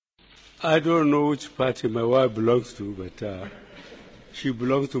I don't know which party my wife belongs to, but she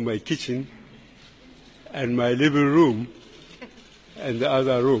belongs to my kitchen and my living room and the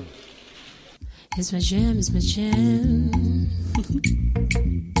other room. It's my jam, it's my jam.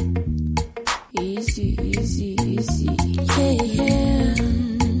 Easy, easy, easy. Yeah, yeah.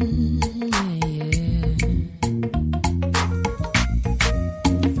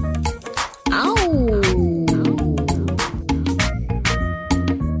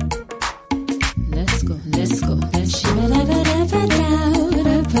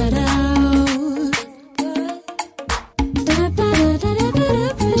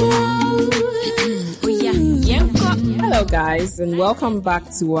 Guys, and welcome back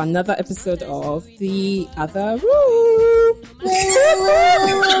to another episode of The Other Room.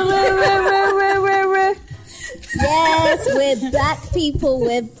 Yes, we're back, people.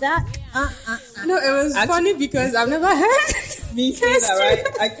 We're back. No, it was funny because I've never heard me say that, right?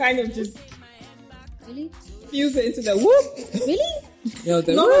 I kind of just fuse it into the whoop. Really? No,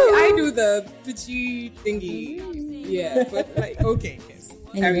 I do the pitchy thingy. Yeah, but like, okay.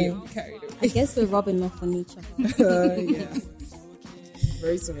 Carry on. I guess we're rubbing off on each other. Yeah.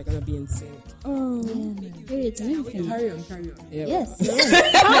 Very soon we're gonna be in sync. Oh, yeah. Periods and everything. Carry on. Yeah, yes. This is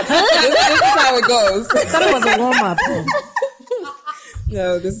how it goes. I thought it was a warm-up.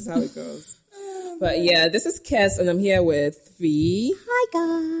 No, this is how it goes. But yeah, this is Kes, and I'm here with V. Hi,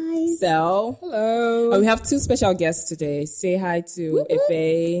 guys. Sel. Hello. And we have two special guests today. Say hi to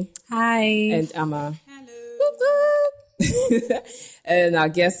Ife. Hi. And Amma. Hello. And our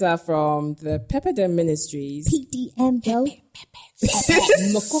guests are from the Pepperdam Ministries. PDM, bro. Wow,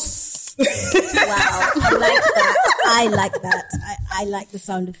 I like that. I like the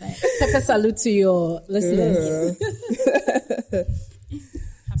sound effect. Pepper salute to your listeners.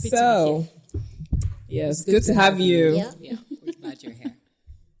 Happy to be here. Yes, good to have you. Yeah, we're glad you're here.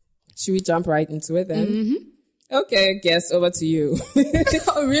 Should we jump right into it then? Mm-hmm. Okay, guess over to you.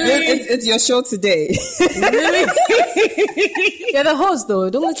 Oh, really? It's your show today. Really? You're the host, though.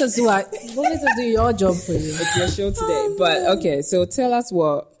 Don't let us do your job for you. It's your show today. But okay, so tell us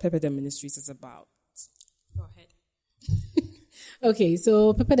what Pepperdam Ministries is about. Go ahead. Okay,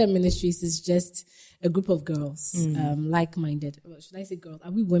 so Pepperdam Ministries is just a group of girls, like-minded. Should I say girls?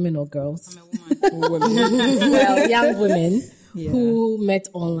 Are we women or girls? I'm a woman. Well, young women. Yeah. Who met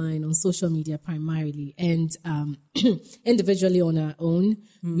online on social media primarily, and individually on our own,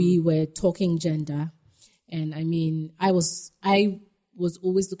 we were talking gender. And I mean, I was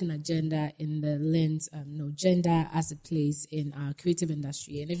always looking at gender in the lens, gender as a place in our creative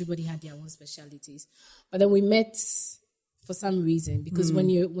industry, and everybody had their own specialities. But then we met for some reason, because when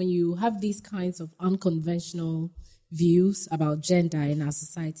you have these kinds of unconventional views about gender in our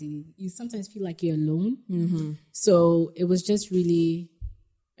society, you sometimes feel like you're alone. Mm-hmm. So it was just really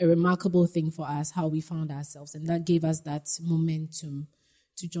a remarkable thing for us how we found ourselves, and that gave us that momentum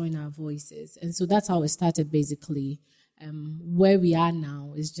to join our voices. And so that's how it started, basically. Where we are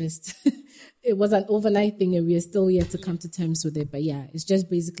now is just it was an overnight thing, and we are still yet to come to terms with it. But yeah, it's just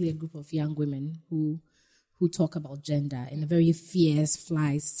basically a group of young women who talk about gender in a very fierce,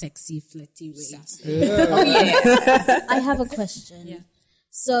 fly, sexy, flirty way. Oh, yeah. I have a question. Yeah.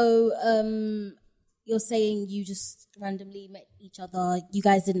 So, you're saying you just randomly met each other. You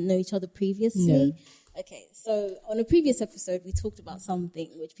guys didn't know each other previously? No. Okay, so on a previous episode, we talked about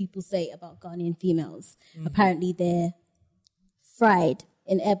something which people say about Ghanaian females. Apparently, they're fried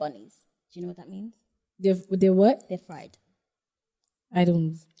in air bunnies. Do you know what that means? They're what? They're fried. I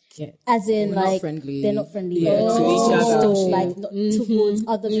don't get. As in, They're like, not friendly. they're not friendly. Yeah, to each other. Like, not towards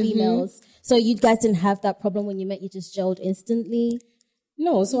other females. So you guys didn't have that problem when you met, you just gelled instantly?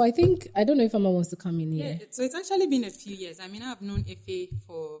 No, so I don't know if Amma wants to come in here. Yeah, so it's actually been a few years. I mean, I've known Ife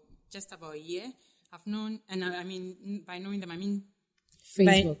for just about a year. I've known, and I mean, by knowing them, I mean,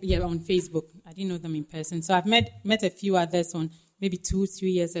 Facebook. on Facebook. I didn't know them in person. So I've met a few others on maybe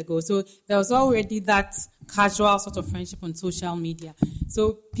 2-3 years ago. So there was already that casual sort of friendship on social media.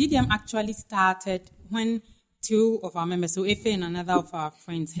 So PDM actually started when two of our members, so Ife and another of our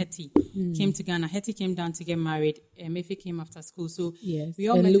friends, Hetty, came to Ghana. Hetty came down to get married. Ife came after school. So yes. we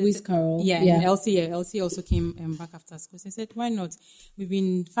all and met. Louis Carroll. Yeah, and Elsie also came back after school. So I said, why not? We've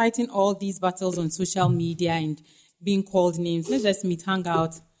been fighting all these battles on social media and being called names. Let's just meet, hang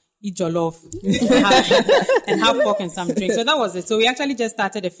out, eat jollof, and have pork and some drink. So that was it. So we actually just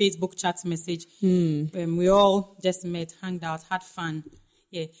started a Facebook chat message. We all just met, hanged out, had fun.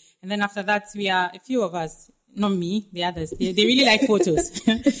 Yeah. And then after that, we are a few of us, not me, the others. They really like photos.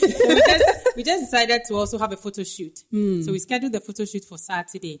 So we just decided to also have a photo shoot. So we scheduled the photo shoot for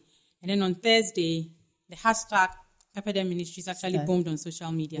Saturday. And then on Thursday, the hashtag Pepperdam Ministries actually boomed on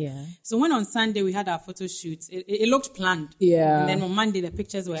social media. Yeah. So when on Sunday we had our photo shoot, it looked planned. Yeah. And then on Monday the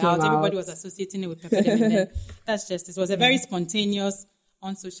pictures were Came out. Everybody out. was associating it with Pepperdam. And then that's just, it was a very spontaneous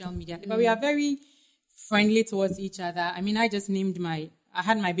on social media. But we are very friendly towards each other. I mean, I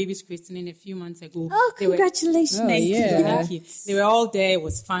had my baby's christening a few months ago. Oh, congratulations. Thank you. They were all there. It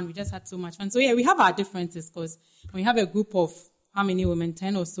was fun. We just had so much fun. So yeah, we have our differences because when we have a group of how many women,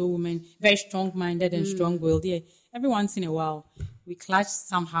 10 or so women, very strong-minded and strong-willed. Yeah, every once in a while we clash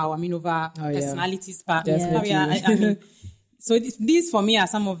somehow. I mean, over personalities. But I mean, so these for me are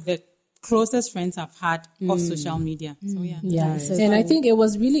some of the closest friends I've had of social media. So yeah. So and I think it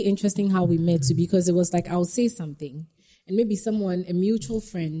was really interesting how we met too, because it was like I'll say something and maybe a mutual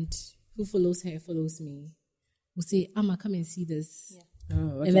friend who follows me will say, Amma, come and see this. Yeah.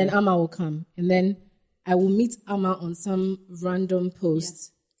 Oh, okay. And then Amma will come. And then I will meet Amma on some random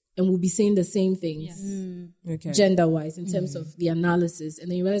post and we'll be saying the same things, gender-wise, in terms of the analysis. And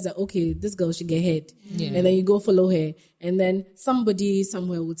then you realize that, okay, this girl should get head. Yeah. And then you go follow her. And then somebody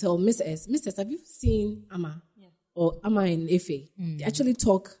somewhere will tell Miss S, have you seen Amma? Yeah. Or Amma and Ife? They actually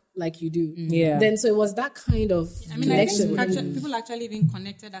talk like you do. Yeah. Then so it was that kind of connection. I think people actually even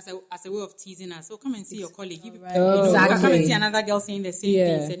connected as a way of teasing us. So come and see your colleague. Exactly. Come and see another girl saying the same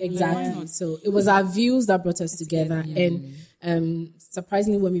thing. Said, exactly. So it was our views that brought us together. And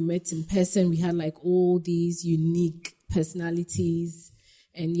surprisingly, when we met in person, we had like all these unique personalities.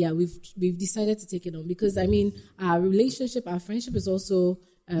 And we've decided to take it on because I mean, our friendship is also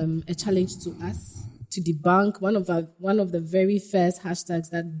a challenge to us. To debunk one of the very first hashtags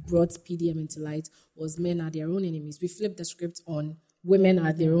that brought PDM into light was men are their own enemies. We flipped the script on women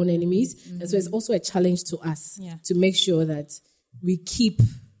are their own enemies. And so it's also a challenge to us to make sure that we keep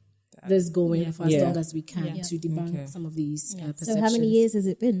this going for as long as we can to debunk some of these perceptions. So how many years has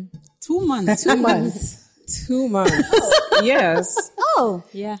it been? 2 months. 2 months. 2 months. Yes. Oh.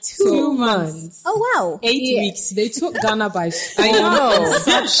 Yeah. 2 months. Oh, wow. 8 weeks. They took Ghana by storm. I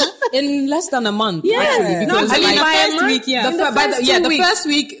know. In less than a month. Yes. Actually, because by the first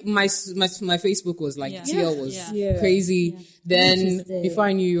week, the first week, my Facebook was like, TL was crazy. Then before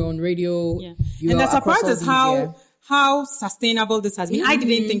I knew you were on radio, and the surprise is how sustainable this has been. I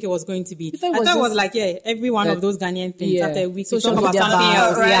didn't think it was going to be. I thought it was like, every one of those Ghanaian things. After a week, we talk about something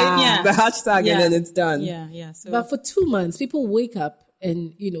else. Right? The hashtag and then it's done. Yeah. So. But for 2 months, people wake up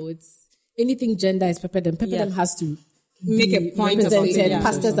and, it's anything gender is Pepperdam. Pepperdam has to make a point represented.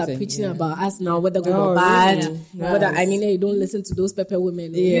 Pastors are preaching about us now, whether good or bad. Whether, I mean, hey, don't listen to those Pepper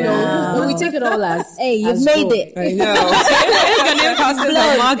women. But we take it all as, hey, you've made it. I know. Ghanaian pastors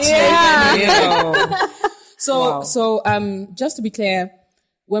are marching. So, just to be clear,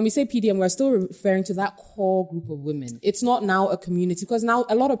 when we say PDM, we're still referring to that core group of women. It's not now a community because now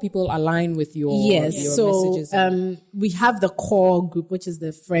a lot of people align with your messages. We have the core group, which is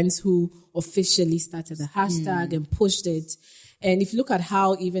the friends who officially started the hashtag and pushed it. And if you look at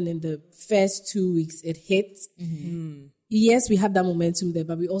how even in the first 2 weeks it hit, yes, we had that momentum there,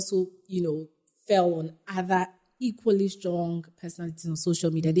 but we also, fell on other equally strong personalities on social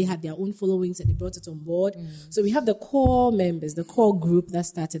media. They had their own followings and they brought it on board. So we have the core members, the core group that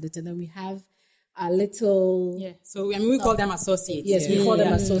started it, and then we have a little... Yeah, so we call them associates. Yes, we call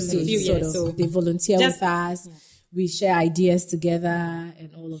them associates. So they volunteer with us. We share ideas together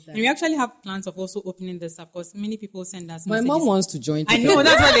and all of that. And we actually have plans of also opening this up because many people send us My messages. mom wants to join. I know,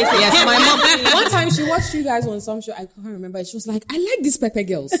 that's what they say. Yes, my mom. One time she watched you guys on some show, I can't remember, and she was like, I like these Pepper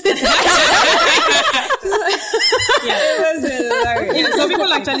girls. So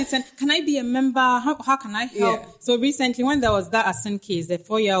people actually said, can I be a member? How can I help? So recently when there was that Asin case, the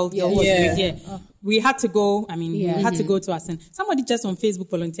 4-year-old girl was raped, we had to go, we had to go to Asin. Somebody just on Facebook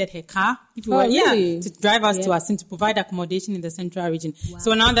volunteered her car to drive us to Asin to provide accommodation in the central region. Wow.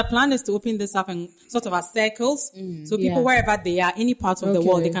 So now the plan is to open this up in sort of as circles. So people wherever they are, any part of the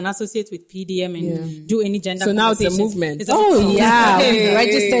world, they can associate with PDM and do any gender So now it's a movement. We've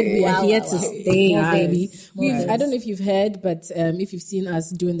registered. We are here to stay, baby. I don't know if you've heard, but if you've seen us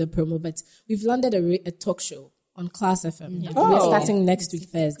doing the promo, but we've landed a talk show on Class FM. We're starting next week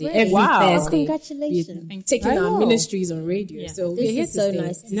Thursday. Great. Every Thursday. Congratulations. We're taking our ministries on radio. So this is so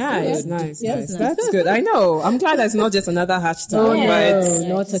nice. Nice. That's good. I know. I'm glad that's not just another hashtag, but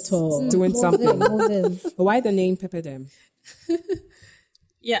not at all. Doing something. Why the name Pepperdam?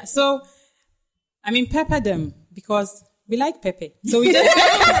 So Pepperdam because we like pepper. So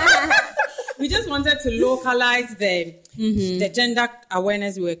we just wanted to localize the gender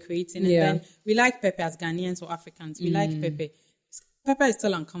awareness we were creating. And then we like pepper as Ghanaians or Africans. We like pepper. Pepper is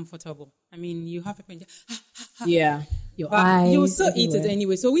still uncomfortable. You have pepper and your But eyes. you will still eat it everywhere.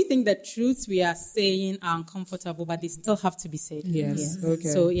 anyway. So we think the truths we are saying are uncomfortable, but they still have to be said. Yes. Okay.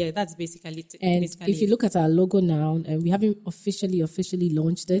 So yeah, that's basically And basically if you look at our logo now, and we haven't officially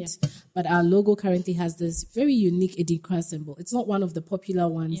launched it, but our logo currently has this very unique Edinkra symbol. It's not one of the popular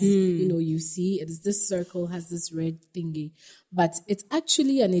ones, you see. It is this circle, has this red thingy. But it's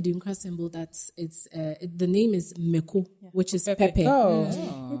actually an Edinkra symbol the name is Meko, which is Pepe.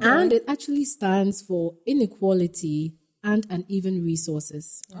 Oh. And it actually stands for inequality and uneven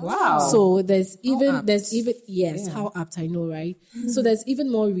resources. Wow. So how apt, I know, right? So there's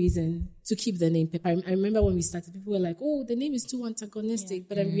even more reason to keep the name Pepe. I remember when we started, people were like, oh, the name is too antagonistic.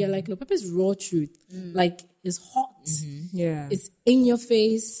 But then we are like, no, Pepe is raw truth. Like, it's hot. Yeah. It's in your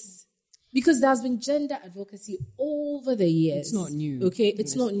face. Because there's been gender advocacy over the years. It's not new. Okay,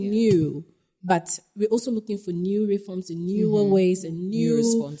 it's not new. But we're also looking for new reforms and newer ways and new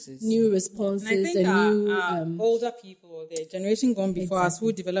responses. And I think our older people, the generation gone before us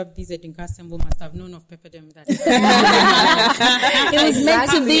who developed these Edinkra symbol must have known of Pepperdam. That it was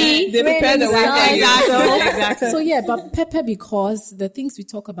meant to be. They prepared the way. Exactly. So yeah, but Pepe, because the things we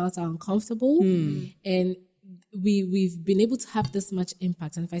talk about are uncomfortable and we've been able to have this much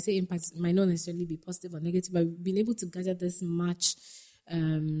impact. And if I say impact, it might not necessarily be positive or negative, but we've been able to gather this much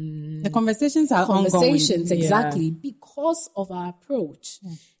the conversations are ongoing. Exactly, because of our approach.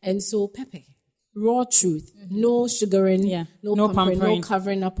 And so Pepe, raw truth, no sugaring, no pampering, no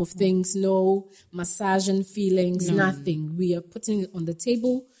covering up of things, no massaging feelings, nothing. We are putting it on the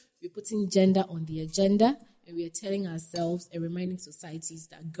table, we're putting gender on the agenda, and we are telling ourselves and reminding societies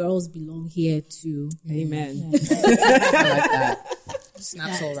that girls belong here too. Amen. I like that.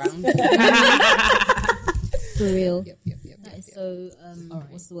 Snaps all around. For real. Yep. So,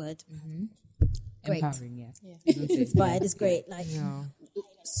 what's the word? Great. Empowering, Inspired is great. Like,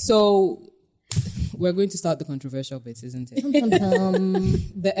 So, we're going to start the controversial bits, isn't it?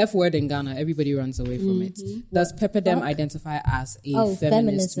 The F word in Ghana, everybody runs away from it. Does Pepperdam identify as a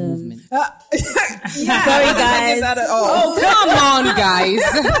feminist feminism. movement? sorry guys. Oh, come on, guys.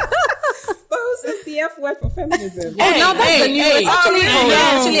 But who says the F word for feminism? Now that's the new. It's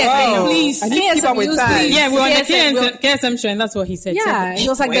actually a thing. Please. I need to keep up with time. Yeah, we were on the KSM show, and that's what he said. Yeah, it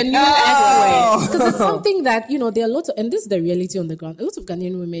was like the new F word. Because it's something that, there are a lot of, and this is the reality on the ground, a lot of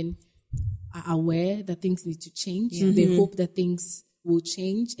Ghanaian women are aware that things need to change. They hope that things will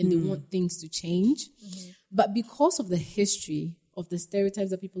change and they want things to change. But because of the history of the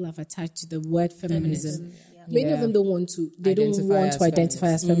stereotypes that people have attached to the word feminism, many of them don't want to identify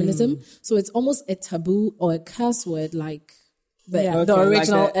as feminism. So it's almost a taboo or a curse word like the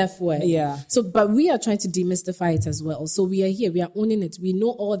original like F word. Yeah. So, but we are trying to demystify it as well. So we are here, we are owning it. We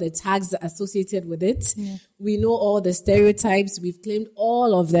know all the tags that are associated with it. Yeah. We know all the stereotypes. We've claimed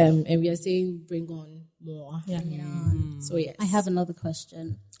all of them, and we are saying, bring on more. Yeah. So yes. I have another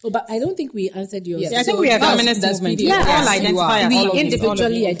question. Oh, but I don't think we answered yours. Yeah, I think we are feminist movement. Yeah, all identify as we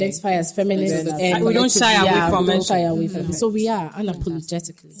individually identify as feminists, and we don't shy away from it. We don't shy away from it. So we are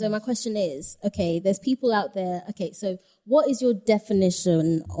unapologetically. So my question is, okay, there's people out there. Okay, so what is your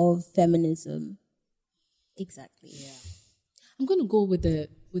definition of feminism? Exactly. Yeah. I'm going to go with the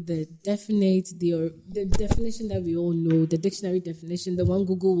definition that we all know, the dictionary definition, the one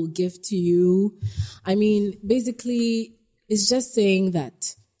Google will give to you. I mean, basically, it's just saying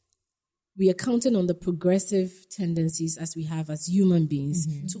that we are counting on the progressive tendencies as we have as human beings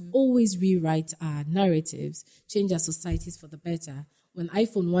to always rewrite our narratives, change our societies for the better. When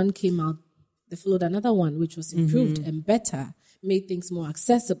iPhone 1 came out, they followed another one, which was improved and better, made things more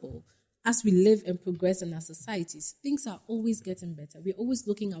accessible. As we live and progress in our societies, things are always getting better. We're always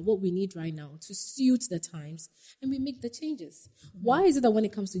looking at what we need right now to suit the times, and we make the changes. Why is it that when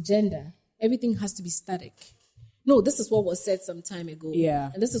it comes to gender, everything has to be static? No, this is what was said some time ago. Yeah.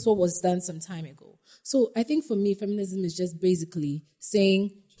 And this is what was done some time ago. So I think for me, feminism is just basically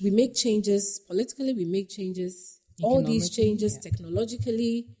saying we make changes politically, we make changes, all these changes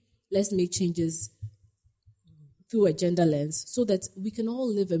technologically, let's make changes through a gender lens so that we can all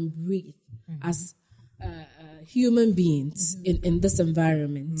live and breathe as human beings in this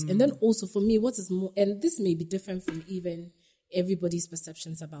environment. And then also for me, what is more, and this may be different from even everybody's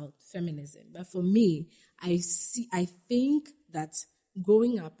perceptions about feminism, but for me, I think that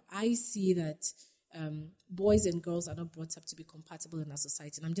growing up, I see that boys and girls are not brought up to be compatible in our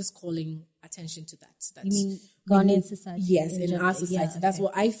society. And I'm just calling attention to that. You mean Ghanaian society? Yes, in our society. That's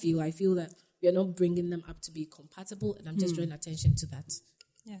what I feel. I feel that we are not bringing them up to be compatible, and I'm just drawing attention to that.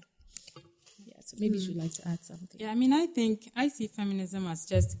 Yeah. So maybe you should like to add something. Yeah, I mean, I see feminism as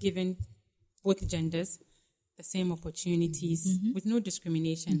just giving both genders the same opportunities with no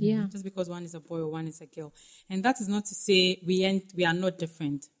discrimination. Yeah. Just because one is a boy or one is a girl. And that is not to say we are not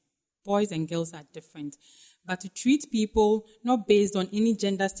different. Boys and girls are different. But to treat people not based on any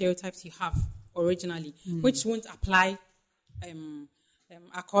gender stereotypes you have originally, which won't apply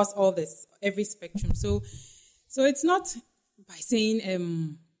across all this, every spectrum. So it's not by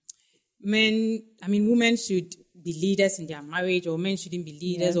saying women should be leaders in their marriage, or men shouldn't be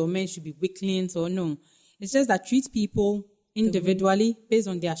leaders, or men should be weaklings, or no. It's just that treat people individually based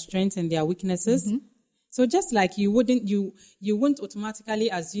on their strengths and their weaknesses. So just like you wouldn't automatically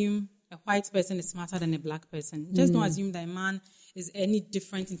assume a white person is smarter than a black person. Just don't assume that a man is any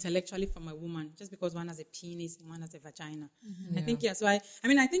different intellectually from a woman just because one has a penis and one has a vagina. I think, so I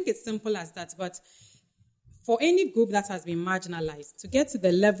think it's simple as that. But for any group that has been marginalized, to get to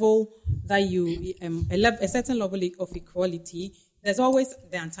the level that a certain level of equality, there's always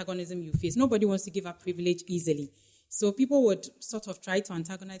the antagonism you face. Nobody wants to give up privilege easily. So people would sort of try to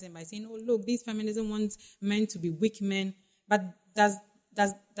antagonize them by saying, oh, look, this feminism wants men to be weak men. But does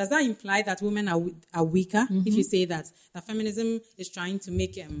that imply that women are weaker? If you say that feminism is trying to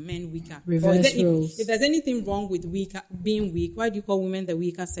make men weaker? Reverse roles. If there's anything wrong with being weak, why do you call women the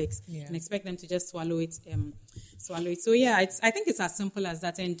weaker sex and expect them to just swallow it? So yeah, I think it's as simple as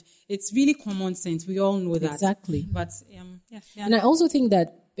that, and it's really common sense. We all know that. Exactly. But And I also think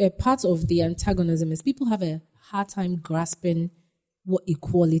that part of the antagonism is people have a hard time grasping what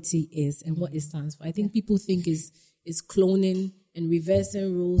equality is and what it stands for. I think people think is cloning and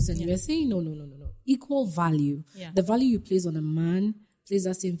reversing roles, and we're saying no. Equal value. Yeah. The value you place on a man plays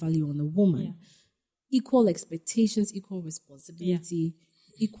that same value on a woman. Yeah. Equal expectations, equal responsibility,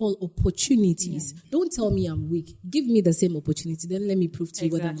 equal opportunities. Yeah. Don't tell me I'm weak. Give me the same opportunity. Then let me prove to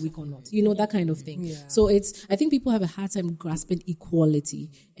you whether I'm weak or not. That kind of thing. Yeah. So I think people have a hard time grasping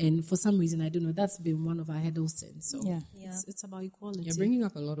equality. And for some reason, I don't know, that's been one of our hurdles since. So it's about equality. You're bringing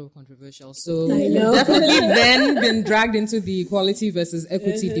up a lot of controversial. So I know. Definitely then been dragged into the equality versus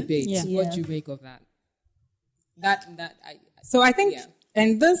equity debate. Yeah. What do you make of that? So I think,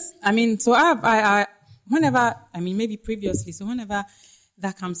 and this, so I whenever, maybe previously, so whenever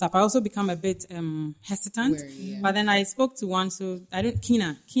that comes up, I also become a bit hesitant. But then I spoke to one,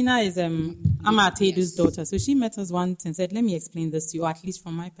 Kina. Kina is Ama Atedu's daughter. So she met us once and said, let me explain this to you, at least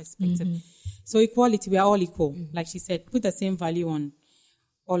from my perspective. So equality, we are all equal. Like she said, put the same value on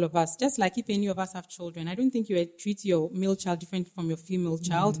all of us. Just like if any of us have children, I don't think you treat your male child different from your female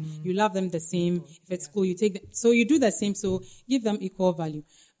child. You love them the same. If at school, you take them. So you do the same. So give them equal value.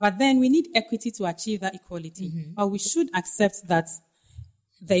 But then we need equity to achieve that equality. But we should accept that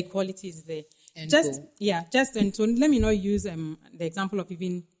the equality is there. And so let me not use the example of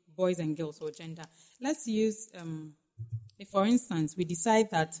even boys and girls or gender. Let's use, if for instance, we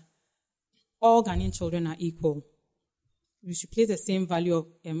decide that all Ghanaian children are equal. We should place the same value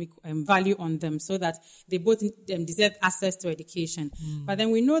on them so that they both deserve access to education. But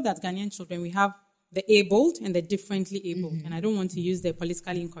then we know that Ghanaian children, we have the abled and the differently abled. And I don't want to use the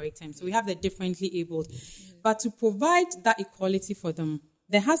politically incorrect term. So we have the differently abled. But to provide that equality for them,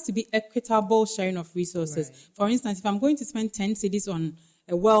 there has to be equitable sharing of resources. Right. For instance, if I'm going to spend 10 cedis on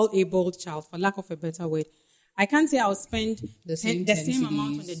a well-abled child, for lack of a better word, I can't say I'll spend the same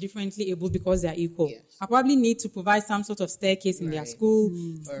amount on the differently abled because they're equal. Yes. I probably need to provide some sort of staircase in their school,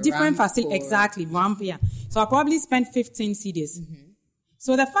 different facilities. Exactly, ramp, So I'll probably spend 15 cedis.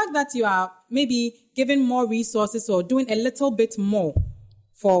 So the fact that you are maybe giving more resources or doing a little bit more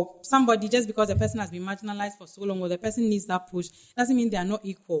for somebody just because the person has been marginalized for so long or the person needs that push doesn't mean they are not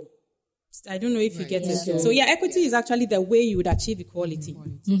equal. I don't know if you get it. So equity is actually the way you would achieve equality.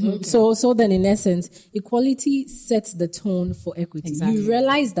 Okay. So then in essence, equality sets the tone for equity. Exactly. You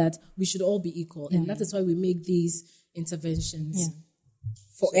realize that we should all be equal, and that is why we make these interventions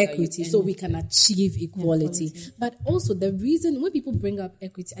for equity, so we can achieve equality. But also the reason when people bring up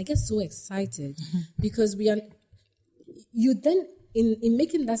equity, I get so excited because you then in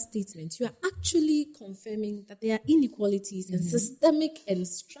making that statement, you are actually confirming that there are inequalities and systemic and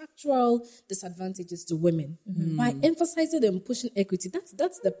structural disadvantages to women. By emphasizing and pushing equity,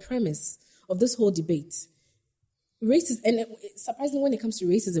 that's the premise of this whole debate. Racism, and surprisingly, when it comes to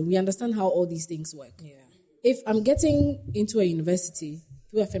racism, we understand how all these things work. Yeah. If I'm getting into a university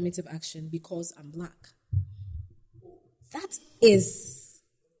through affirmative action because I'm black, that is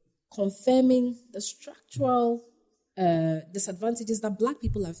confirming the structural disadvantages that black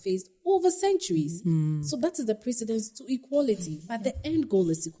people have faced over centuries. So that is the precedence to equality. But the end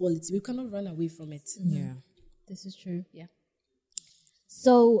goal is equality. We cannot run away from it. Yeah. This is true. Yeah.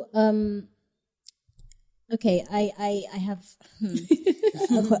 So, okay, I have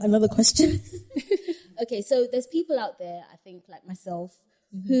another question. Okay, so there's people out there, I think, like myself,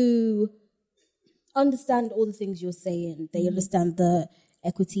 who understand all the things you're saying. They understand the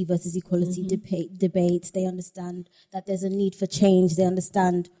equity versus equality debate. They understand that there's a need for change. They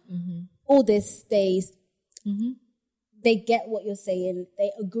understand all this. They get what you're saying.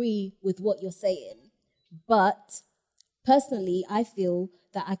 They agree with what you're saying. But personally, I feel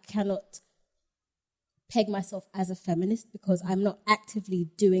that I cannot peg myself as a feminist because I'm not actively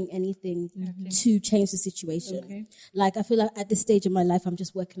doing anything to change the situation. Okay. Like, I feel like at this stage of my life, I'm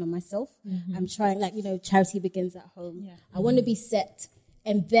just working on myself. I'm trying, like, charity begins at home. Yeah. I want to be set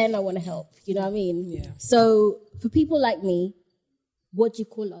and then I want to help. You know what I mean? Yeah. So for people like me, what do you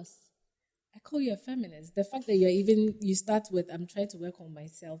call us? I call you a feminist. The fact that you start with, I'm trying to work on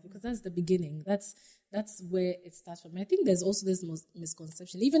myself, because that's the beginning. That's where it starts from. I think there's also this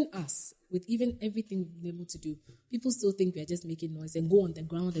misconception. Even us, with even everything we've been able to do, people still think we are just making noise and go on the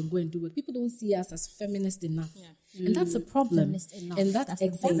ground and go and do it. People don't see us as feminist enough. Yeah. And that's a problem. And that's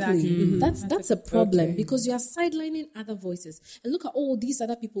exactly. That's a problem because you are sidelining other voices. And look at all these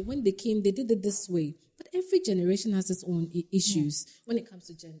other people. When they came, they did it this way. But every generation has its own issues when it comes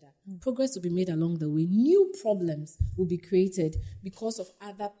to gender. Progress will be made along the way. New problems will be created because of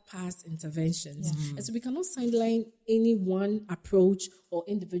other past interventions. And so we cannot sideline any one approach or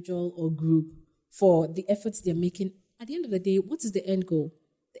individual or group for the efforts they're making. At the end of the day, what is the end goal?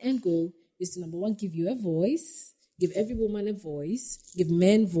 The end goal is to, number one, give you a voice, give every woman a voice, give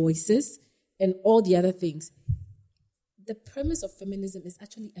men voices, and all the other things. The premise of feminism is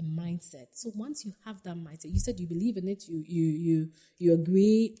actually a mindset. So once you have that mindset, you said you believe in it, you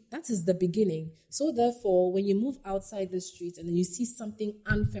agree, that is the beginning. So therefore, when you move outside the streets and then you see something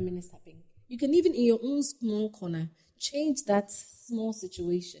unfeminist happening, you can even in your own small corner change that small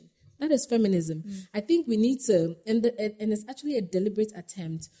situation. That is feminism. I think we need to, and it's actually a deliberate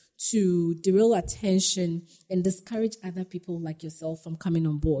attempt to derail attention and discourage other people like yourself from coming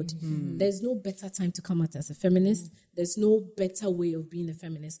on board. There's no better time to come out as a feminist. There's no better way of being a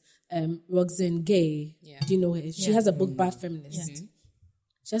feminist. Roxanne Gay, do you know her? She has a book, Bad Feminist.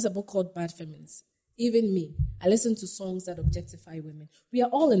 She has a book called Bad Feminist. Even me, I listen to songs that objectify women. We are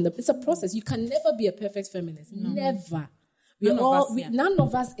all it's a process. You can never be a perfect feminist. Never. None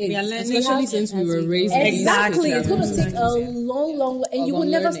of us is. We are learning, especially since we were raised. Exactly. It's going to take a long, and you will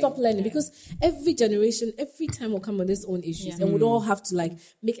never stop learning because every generation, every time will come with its own issues, and we'd all have to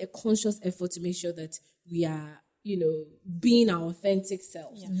make a conscious effort to make sure that we are, being our authentic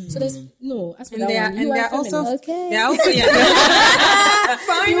selves. So there's as for that one, you are also okay. They're also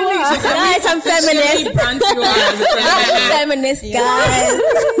finally, guys, I'm feminist. Feminist, guys.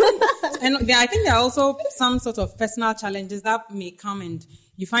 And I think there are also some sort of personal challenges that may come and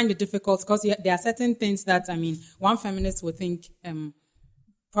you find it difficult because there are certain things that, one feminist would think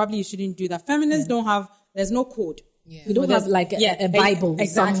probably you shouldn't do that. Feminists don't have, there's no code. Yeah. We don't have a Bible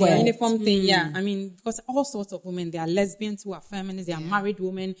exactly, somewhere. A uniform thing, because all sorts of women, there are lesbians who are feminists, they are married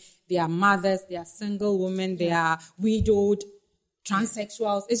women, they are mothers, they are single women, they are widowed,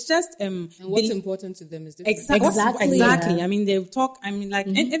 transsexuals. It's just and what's important to them is different. Exactly. They talk.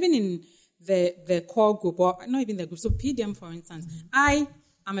 Even in the core group, or not even the group. So PDM, for instance, I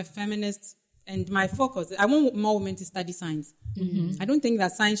am a feminist, and my focus. I want more women to study science. I don't think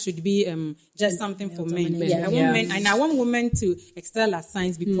that science should be just something for men. I want men, and I want women to excel at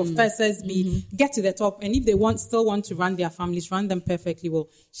science, be professors, get to the top, and if they still want to run their families, run them perfectly well.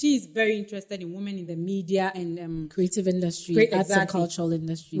 She is very interested in women in the media and creative industry, arts and cultural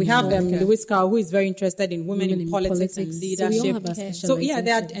industry. We have Louis Carroll, who is very interested in women in politics and leadership. So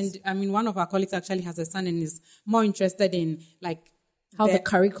one of our colleagues actually has a son and is more interested in how the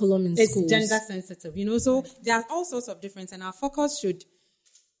curriculum in schools. It's gender sensitive, so there are all sorts of difference, and our focus should,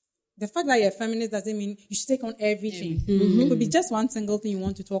 the fact that you're a feminist doesn't mean you should take on everything. It could be just one single thing you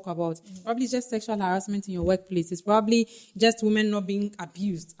want to talk about. Probably just sexual harassment in your workplace. It's probably just women not being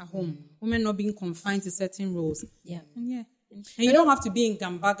abused at home, women not being confined to certain roles. And you don't have to be in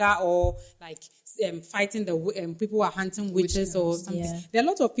Gambaga or fighting the people who are hunting witches or something. There are a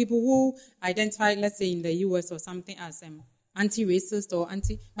lot of people who identify, let's say in the US or something, as anti-racist or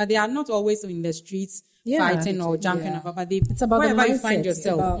but they are not always in the streets fighting or jumping about. But it's about the mindset. You find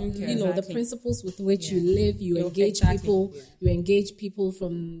yourself. About, the principles with which you live. You engage people. You engage people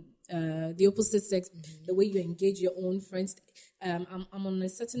from the opposite sex. The way you engage your own friends. I'm on a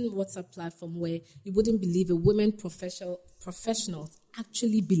certain WhatsApp platform where you wouldn't believe it. Women professionals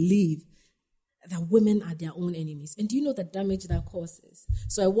actually believe that women are their own enemies. And do you know the damage that causes?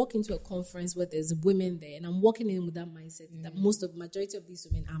 So I walk into a conference where there's women there, and I'm walking in with that mindset that majority of these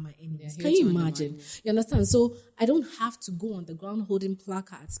women are my enemies. Can you imagine? You understand? So I don't have to go on the ground holding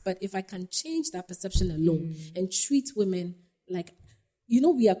placards, but if I can change that perception alone and treat women like,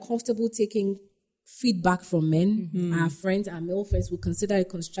 we are comfortable taking feedback from men. Our friends, our male friends will consider it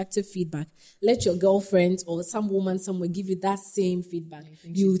constructive feedback. Let your girlfriend or some woman somewhere give you that same feedback.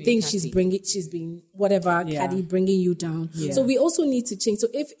 You think she's being whatever, catty, bringing you down. Yeah. So we also need to change. So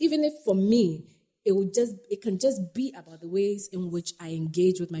even if for me, it can just be about the ways in which I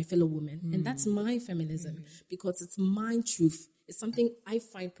engage with my fellow women. And that's my feminism because it's my truth. It's something I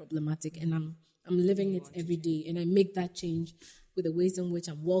find problematic, and I'm living it every day, and I make that change with the ways in which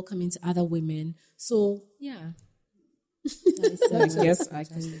I'm welcoming to other women. So, yeah. I guess I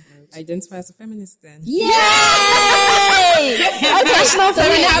can identify as a feminist then. Yay! National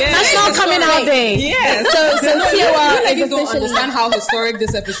Coming Out Day. Yeah. So Tiawa, you don't understand how historic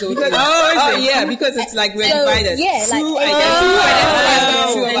this episode is. Because it's like we're divided. Yeah, two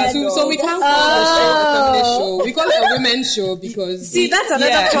identities. So we can't call the show a feminist show. We call it a women's show because... See, that's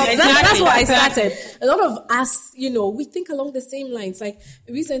another problem. That's why I started. A lot of us, we think along the same lines. Like,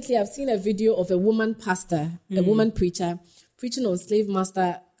 recently I've seen a video of a woman pastor, a woman preacher, preaching on slave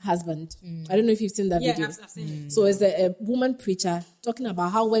master husband. I don't know if you've seen that video. I've seen it. So it's a woman preacher talking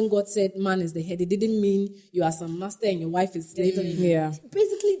about how when God said man is the head, it didn't mean you are some master and your wife is slave.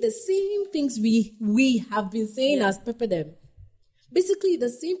 Basically the same things we have been saying as Pepperdem. Basically the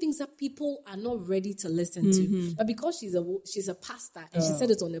same things that people are not ready to listen to. But because she's a pastor and she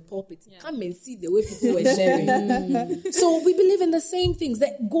said it on the pulpit, come and see the way people were sharing. So we believe in the same things. The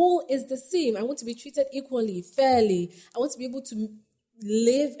goal is the same. I want to be treated equally, fairly. I want to be able to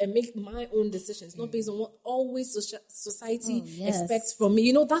live and make my own decisions, not based on what always society expects from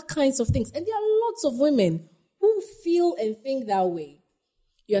me. That kinds of things. And there are lots of women who feel and think that way.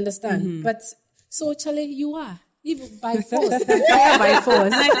 You understand? But so, Charlie, you are. Even by force. By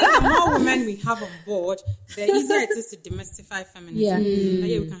force. And I think the more women we have on board, the easier it is to demystify feminism.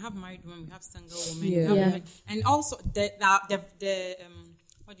 We can have married women, we have single women, we have women. And also the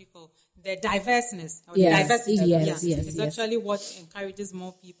what do you call the diverseness. Diversity. It's actually what encourages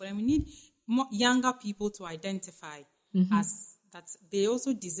more people. And we need more younger people to identify as that they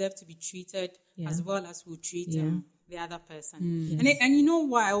also deserve to be treated as well as we treat the other person. And you know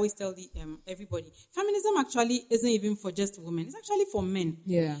why I always tell everybody, feminism actually isn't even for just women. It's actually for men.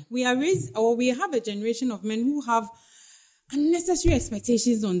 We are raised, or we have a generation of men who have unnecessary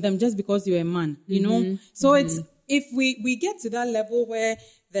expectations on them just because you're a man, So it's, if we get to that level where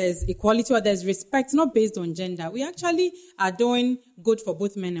there's equality or there's respect, not based on gender, we actually are doing good for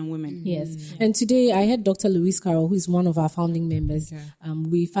both men and women. Yes. And today I had Dr. Louise Carroll, who is one of our founding members.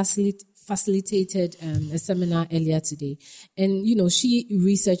 We facilitated a seminar earlier today. And, she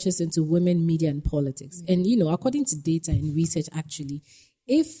researches into women, media, and politics. And, according to data and research, actually,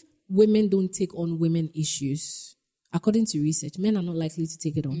 if women don't take on women issues, according to research, men are not likely to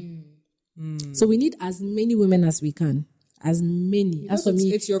take it on. So we need as many women as we can. As many. As for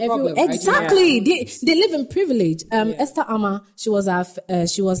me, it's your problem. Exactly. Right? They live in privilege. Esther Amma, she was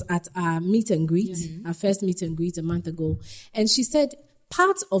at our meet and greet, our first meet and greet a month ago. And she said,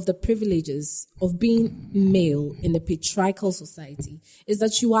 part of the privileges of being male in a patriarchal society is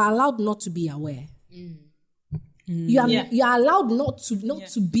that you are allowed not to be aware. You are allowed not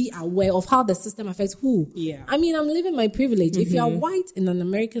to be aware of how the system affects who. I mean, I'm living my privilege. If you are white in an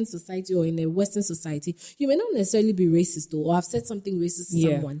American society or in a Western society, you may not necessarily be racist or have said something racist to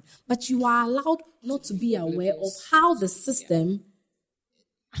someone, but you are allowed not to be aware of how the system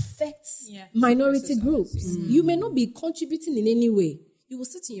affects minority groups. You may not be contributing in any way. You will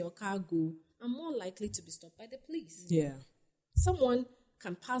sit in your car, go, I'm more likely to be stopped by the police. Someone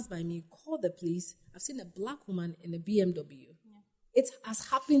can pass by me, call the police. I've seen a black woman in a BMW. It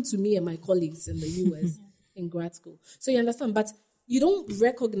has happened to me and my colleagues in the US in grad school. So you understand, but you don't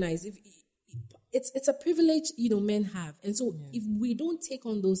recognize if it's a privilege, men have. And so if we don't take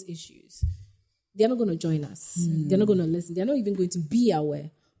on those issues, they're not going to join us. They're not going to listen. They're not even going to be aware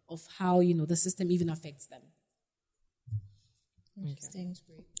of how, the system even affects them. Okay.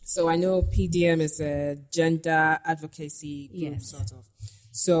 So I know PDM is a gender advocacy group, sort of.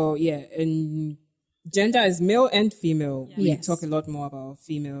 So, and gender is male and female. We talk a lot more about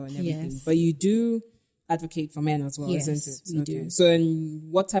female and everything. But you do advocate for men as well, isn't it? We do. So in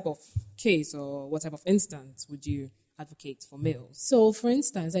what type of case or what type of instance would you advocate for males? So, for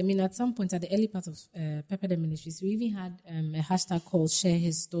instance, at some point at the early part of Pepperdem Ministries, we even had a hashtag called Share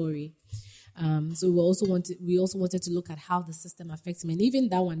His Story. So we also wanted to look at how the system affects men. Even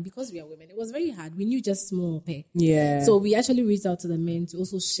that one, because we are women, it was very hard. We knew just small pay. Yeah. So we actually reached out to the men to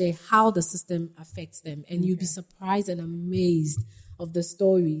also share how the system affects them. And you'd be surprised and amazed of the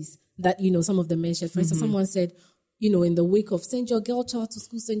stories that, some of the men shared. For instance, someone said, in the wake of send your girl child to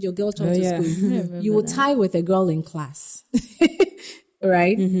school, send your girl child to school, you will tie with a girl in class.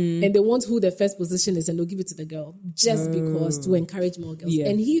 Right? And they want who the first position is and they'll give it to the girl just because to encourage more girls.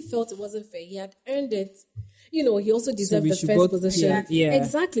 And he felt it wasn't fair. He had earned it. He also deserved the first position. Yeah.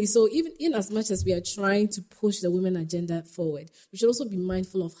 Exactly. So even in as much as we are trying to push the women agenda forward, we should also be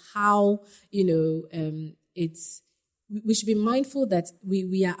mindful of how, we should be mindful that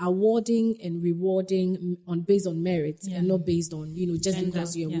we are awarding and rewarding based on merit and not based on, just gender,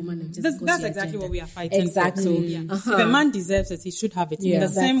 because you're a woman and just because that's you're exactly gender. what we are fighting Exactly. for. So if a man deserves it, he should have it. In the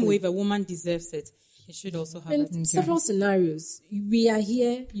same way if a woman deserves it, he should also have it. In several scenarios, we are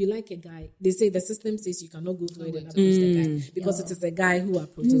here, you like a guy. They say the system says you cannot go for it and approach the guy because it is a guy who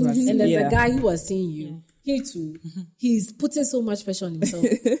approaches us. And there's a guy who has seen you. He too, he's putting so much pressure on himself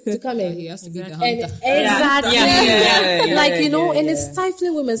to come in. He has to be the And hunter. exactly. Yeah. And it's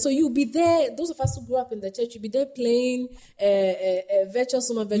stifling women. So you'll be there, those of us who grew up in the church, you'll be there playing virtuous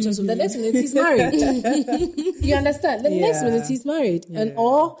woman. The next minute he's married. You understand? The next minute he's married. And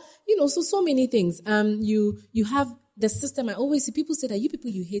so many things. You have the system. I always see people say that you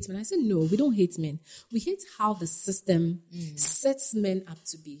hate men. I say, no, we don't hate men. We hate how the system sets men up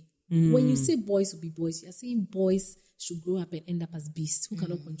to be. When you say boys will be boys, you're saying boys should grow up and end up as beasts who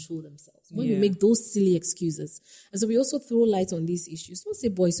cannot control themselves. When we make those silly excuses. And so we also throw light on these issues. Don't say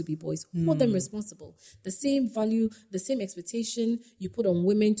boys will be boys. Hold them responsible. The same value, the same expectation you put on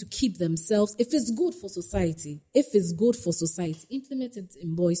women to keep themselves. If it's good for society, implement it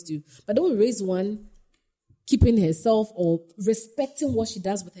in boys too. But don't raise one keeping herself or respecting what she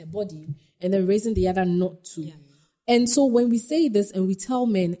does with her body and then raising the other not to. Yeah. And so when we say this and we tell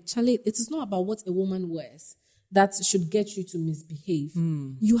men, Charlie, it is not about what a woman wears that should get you to misbehave.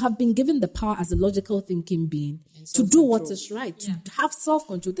 You have been given the power as a logical thinking being to do what is right, to have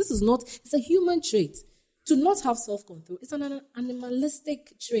self-control. It's a human trait. To not have self-control, it's an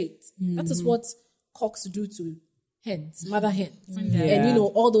animalistic trait. That is what cocks do to hens, mother hens, and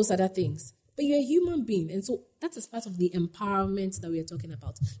all those other things. But you're a human being. And so that is part of the empowerment that we are talking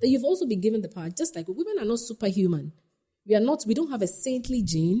about. That you've also been given the power. Just like women are not superhuman. We don't have a saintly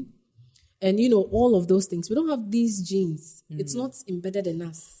gene and, all of those things. We don't have these genes. It's not embedded in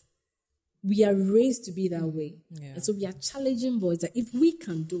us. We are raised to be that way. Yeah. And so we are challenging boys that if we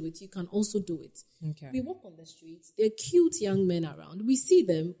can do it, you can also do it. Okay. We walk on the streets. There are cute young men around. We see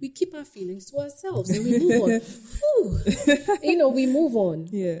them. We keep our feelings to ourselves and we move on. We move on.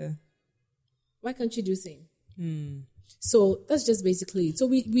 Yeah. Why can't you do the same? So that's just basically it. So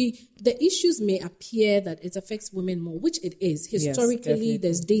the issues may appear that it affects women more, which it is. Historically,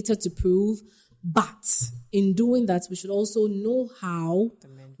 there's data to prove. But in doing that, we should also know how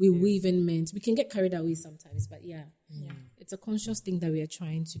we weave in men. We can get carried away sometimes, but it's a conscious thing that we are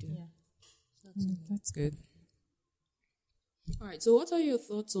trying to do. Yeah. That's good. All right. So what are your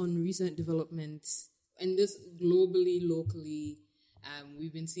thoughts on recent developments and this globally, locally?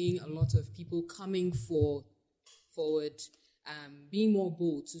 We've been seeing a lot of people coming forward, being more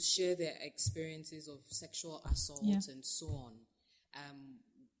bold to share their experiences of sexual assault and so on.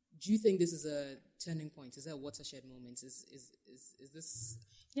 Do you think this is a turning point? Is that a watershed moment? Is this?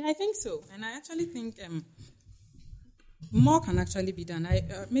 Yeah, I think so. And I actually think more can actually be done.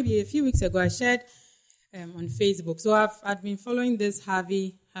 Maybe a few weeks ago, I shared on Facebook. So I've been following this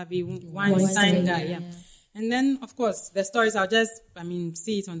Harvey Weinstein guy. Yeah. And then, of course, the stories,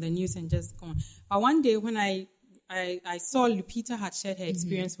 see it on the news and just go on. But one day when I saw Lupita had shared her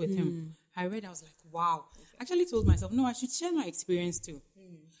experience with him, I was like, wow. I actually told myself, no, I should share my experience too.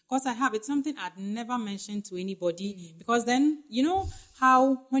 Because it's something I'd never mentioned to anybody. Because then,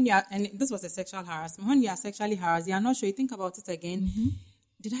 how when and this was a sexual harassment, when you are sexually harassed, you are not sure, you think about it again.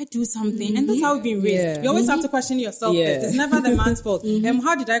 Did I do something? And that's how we've been raised. Yeah. You always have to question yourself first. It's never the man's fault.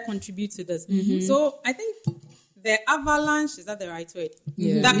 How did I contribute to this? So I think the avalanche, is that the right word?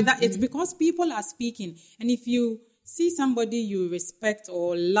 That it's because people are speaking. And if you see somebody you respect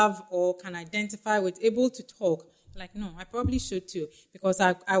or love or can identify with, able to talk, like, no, I probably should too. Because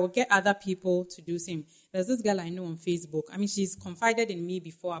I will get other people to do the same. There's this girl I know on Facebook. She's confided in me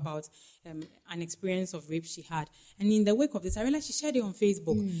before about an experience of rape she had. And in the wake of this, I realized she shared it on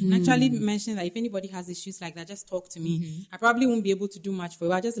Facebook. And actually mentioned that if anybody has issues like that, just talk to me. I probably won't be able to do much for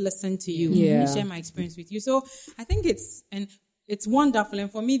you. I'll just listen to you and share my experience with you. So I think and it's wonderful.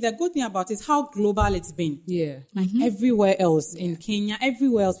 And for me, the good thing about it is how global it's been. Yeah. Like everywhere else in Kenya,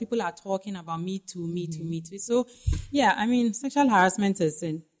 everywhere else, people are talking about Me Too, Me Too, Me Too. So, yeah, I mean, sexual harassment is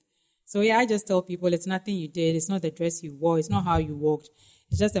sin. So, yeah, I just tell people it's nothing you did. It's not the dress you wore. It's not how you walked.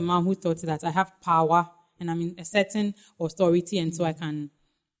 It's just a man who thought that I have power and I'm in a certain authority, and so I can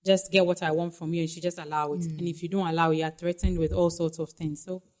just get what I want from you, and you should just allow it. And if you don't allow it, you are threatened with all sorts of things.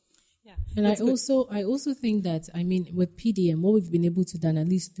 So, yeah. And I also think that, I mean, with PDM, what we've been able to do, at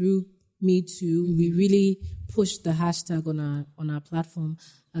least through Me Too, we really pushed the hashtag on our platform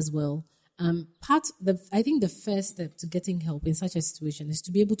as well. I think the first step to getting help in such a situation is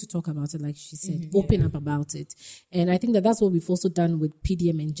to be able to talk about it, like she said, open up about it. And I think that's what we've also done with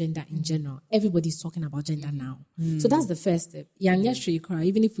PDM and gender in general. Everybody's talking about gender now. So that's the first step.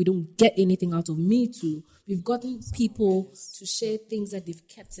 Even if we don't get anything out of Me Too, we've gotten people to share things that they've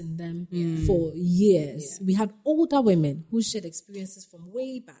kept in them for years. We had older women who shared experiences from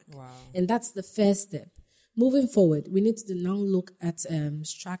way back. Wow. And that's the first step. Moving forward, we need to now look at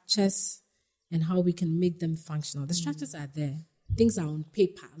structures and how we can make them functional. The structures are there. Things are on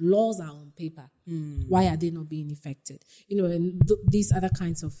paper. Laws are on paper. Why are they not being effected? And these other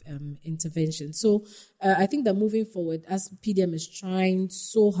kinds of interventions. So I think that moving forward, as PDM is trying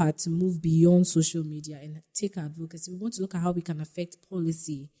so hard to move beyond social media and take advocacy, we want to look at how we can affect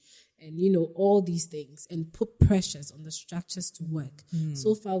policy and, all these things and put pressures on the structures to work.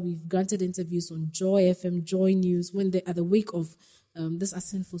 So far, we've granted interviews on Joy FM, Joy News, when they, at the wake of this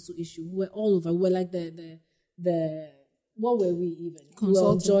Asin Fosu issue, we were all over. We were like the what were we even? We were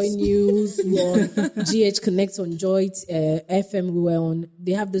on Joy News, we were on GH Connect on Joy FM. We were on,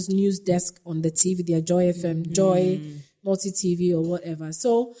 they have this news desk on the TV, their Joy FM, Joy Multi TV or whatever.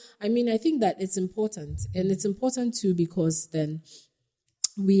 So, I mean, I think that it's important. And it's important too because then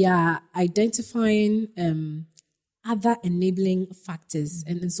we are identifying other enabling factors.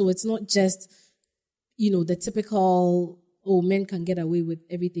 And so it's not just, the typical, men can get away with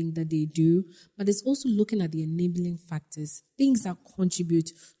everything that they do, but it's also looking at the enabling factors, things that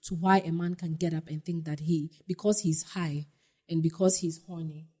contribute to why a man can get up and think that because he's high and because he's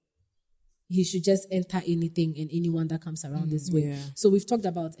horny, he should just enter anything and anyone that comes around this way. Yeah. So we've talked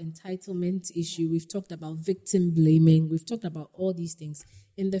about entitlement issue. We've talked about victim blaming. We've talked about all these things.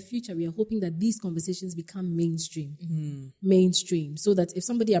 In the future, we are hoping that these conversations become mainstream, so that if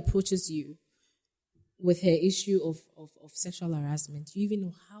somebody approaches you with her issue of sexual harassment, you even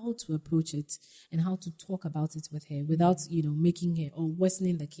know how to approach it and how to talk about it with her without, making her or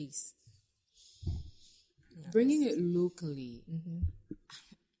worsening the case. Bringing it locally,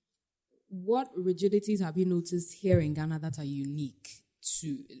 what rigidities have you noticed here in Ghana that are unique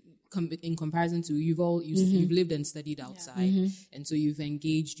to, in comparison to you've lived and studied outside, and so you've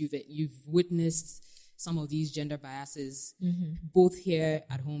engaged, you've witnessed some of these gender biases, both here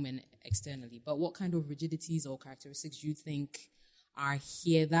at home and externally. But what kind of rigidities or characteristics do you think are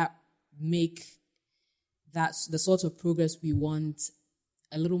here that make that the sort of progress we want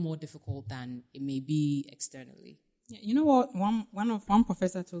a little more difficult than it may be externally? Yeah, you know what? One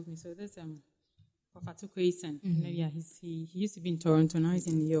professor told me. So this Professor Kwesen, he used to be in Toronto. Now he's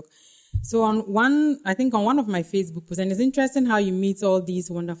in New York. So on one of my Facebook posts, and it's interesting how you meet all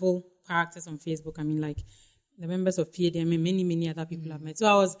these wonderful characters on Facebook. I mean, like the members of PDM and many other people I've met. So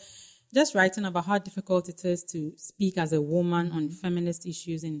I was just writing about how difficult it is to speak as a woman on feminist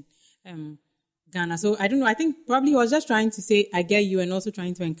issues in Ghana. So I don't know. I think probably he was just trying to say, I get you, and also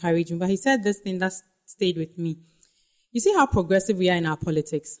trying to encourage me. But he said this thing that stayed with me. You see how progressive we are in our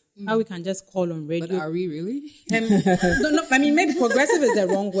politics? How we can just call on radio. But are we really? No, I mean, maybe progressive is the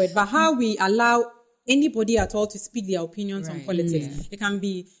wrong word, but how we allow anybody at all to speak their opinions on politics. Yeah. It can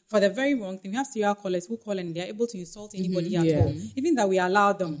be for the very wrong thing. We have serial callers who call and they're able to insult anybody at all. Even that we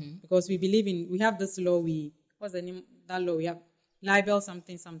allow them because we believe we have this law, what's the name that law? We have libel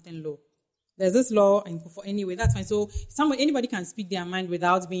something law. There's this law for anyway, that's fine. So anybody can speak their mind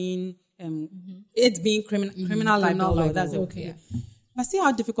without being it's being criminal libel law. That's okay. Yeah. But see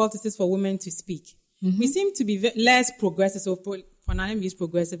how difficult it is for women to speak. We seem to be less progressive. So for now, use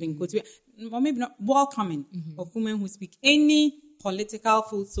progressive in quotes, or maybe not welcoming of women who speak. Any political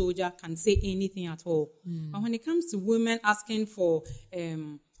foot soldier can say anything at all. But when it comes to women asking for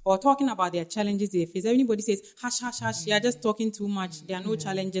or talking about their challenges they face, everybody says, hush, hush, hush, you're just talking too much. There are no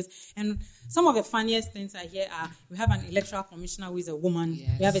challenges. And some of the funniest things I hear are, we have an electoral commissioner who is a woman.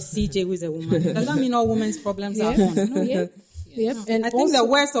 Yes. We have a CJ who is a woman. Does that mean all women's problems are gone? No, Yep. And I think the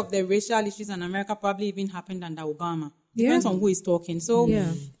worst of the racial issues in America probably even happened under Obama. Depends on who is talking. So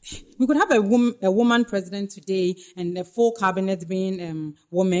we could have a woman president today and a full cabinet being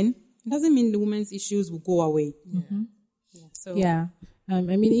women. It doesn't mean the women's issues will go away. So yeah, I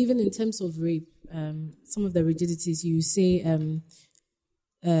mean, even in terms of rape, some of the rigidities you say,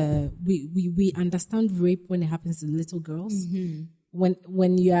 we understand rape when it happens to little girls.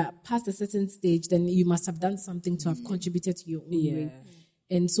 When you are past a certain stage, then you must have done something to have contributed to your own rape.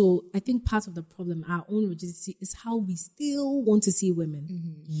 And so I think part of the problem, our own rigidity, is how we still want to see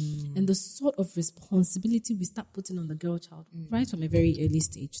women. And the sort of responsibility we start putting on the girl child right from a very early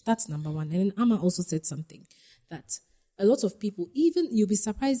stage. That's number one. And then Amma also said something that a lot of people, even you'll be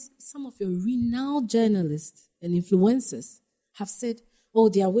surprised, some of your renowned journalists and influencers have said, oh,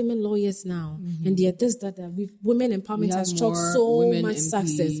 they are women lawyers now, and they are this, that. Women empowerment has struck so much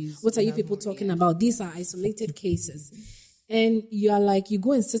success. What are you people talking about? These are isolated cases. And you are like, you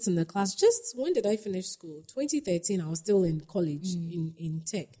go and sit in the class. Just when did I finish school? 2013, I was still in college in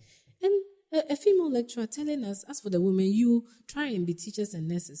tech. And a female lecturer telling us, as for the women, you try and be teachers and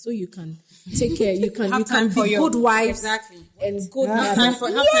nurses so you can take care, you can be good wives and good mothers.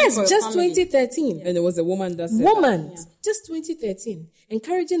 Yes, just 2013. And there was a woman that said just 2013,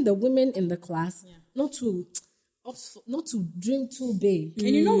 encouraging the women in the class not to dream too big. And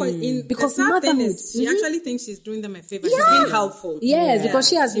you know what? Because the sad thing is, she actually thinks she's doing them a favor. She's being helpful. Yes, because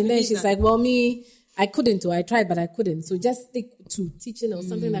she has been there. She's like, well, I couldn't, or I tried, but I couldn't. So just stick to teaching or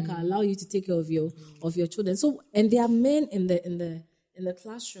something that can allow you to take care of your children. So, and there are men in the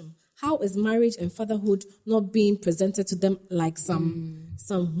classroom. How is marriage and fatherhood not being presented to them like some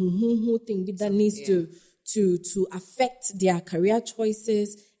thing that needs to affect their career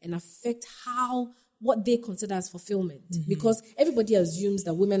choices and affect what they consider as fulfillment? Because everybody assumes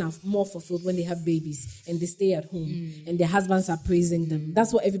that women are more fulfilled when they have babies and they stay at home and their husbands are praising them.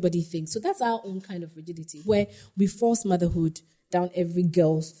 That's what everybody thinks. So that's our own kind of rigidity, where we force motherhood down every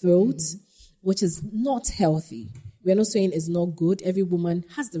girl's throat, which is not healthy. We're not saying it's not good. Every woman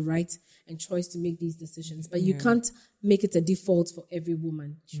has the right and choice to make these decisions, but you can't make it a default for every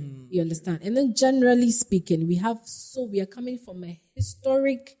woman. You understand? And then generally speaking, we are coming from a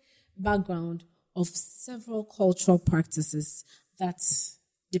historic background of several cultural practices that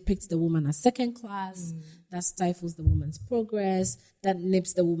depict the woman as second class, that stifles the woman's progress, that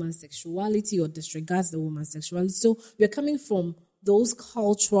nips the woman's sexuality or disregards the woman's sexuality. So we're coming from those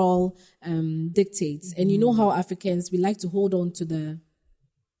cultural dictates. And you know how Africans, we like to hold on to the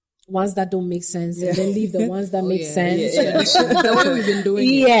ones that don't make sense and then leave the ones that make sense. The way we've been doing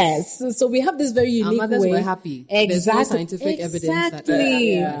it. Yes. So we have this very unique Our mothers way. were happy. Exactly. There's no scientific evidence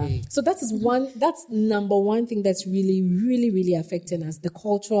that. So that's number one thing that's really, really, really affecting us, the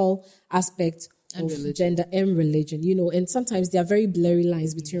cultural aspect of gender and religion, and sometimes there are very blurry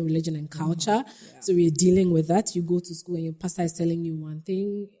lines between religion and culture. So we're dealing with that. You go to school and your pastor is telling you one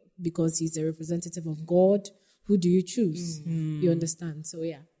thing because he's a representative of God. Who do you choose? You understand? So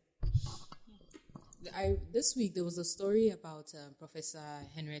this week there was a story about Professor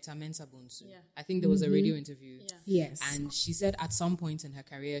Henrietta Mensah Bonsu. I think there was a radio interview. Yes. And she said at some point in her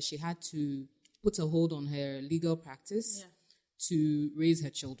career she had to put a hold on her legal practice to raise her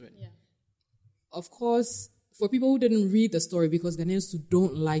children. Of course, for people who didn't read the story, because Ghanaians who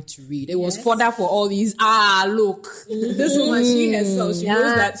don't like to read, it was fodder for all these, look, this woman, she herself, she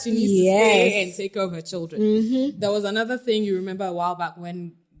knows that she needs to stay and take care of her children. There was another thing you remember a while back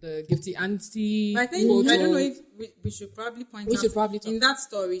when the Gifty Auntie. I don't know if we should probably point out. In that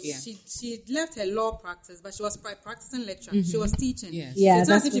story, she left her law practice, but she was practicing lecture. She was teaching. Yeah, it's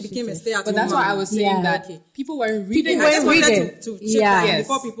not as if she became a stay-at-home But that's why I was saying that people weren't reading. I just wanted to check that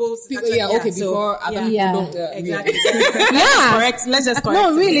before people. Before other people don't. Exactly. Let's just correct.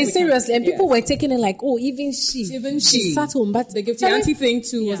 No, really, seriously. And people were taking it like, even she sat home. But the Gifty Auntie thing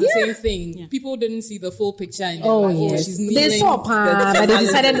too was the same thing. People didn't see the full picture. And she's kneeling. They saw, but they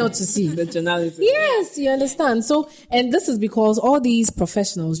decided not to see the journalism. Yes, you understand. So, and this is because all these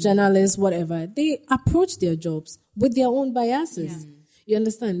professionals, journalists, whatever, they approach their jobs with their own biases. You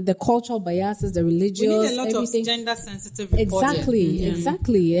understand? The cultural biases, the religious, we need a lot everything. Of gender sensitive reporting.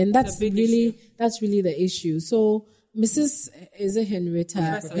 Exactly. And that's really the issue. So, Mrs.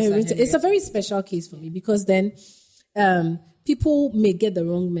 Henrietta, it's a very special case for me because then people may get the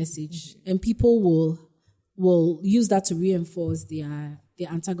wrong message and people will use that to reinforce their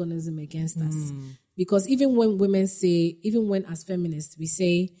antagonism against us. Because even when as feminists, we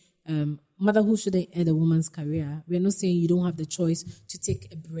say motherhood shouldn't end a woman's career, we're not saying you don't have the choice to take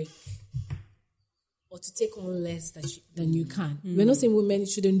a break or to take on less than you can. We're not saying women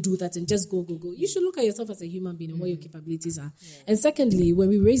shouldn't do that and just go. You should look at yourself as a human being and what your capabilities are. And secondly, when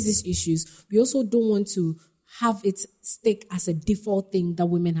we raise these issues, we also don't want to have it stick as a default thing that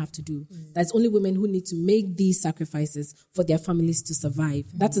women have to do. That's only women who need to make these sacrifices for their families to survive.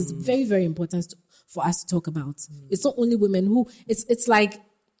 That is very, very important for us to talk about. It's not only women who, it's like,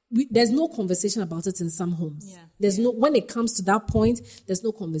 there's no conversation about it in some homes. Yeah. There's no, when it comes to that point, there's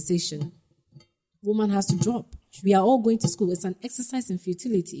no conversation. Woman has to drop. We are all going to school. It's an exercise in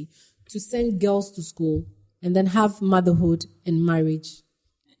futility to send girls to school and then have motherhood and marriage.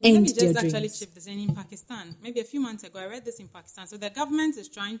 Let me just actually chip this in Pakistan. Maybe a few months ago, I read this in Pakistan. So the government is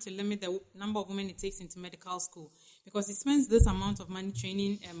trying to limit the number of women it takes into medical school because it spends this amount of money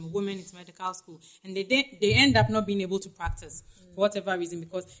training women into medical school, and they end up not being able to practice for whatever reason.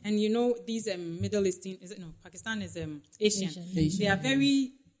 Because, and you know, these Middle Eastern, Pakistan is Asian. They are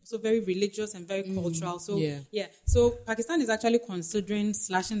very religious and very cultural. So so Pakistan is actually considering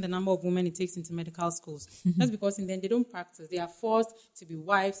slashing the number of women it takes into medical schools. That's because in the end they don't practice. They are forced to be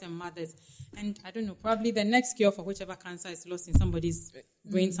wives and mothers. And I don't know, probably the next cure for whichever cancer is lost in somebody's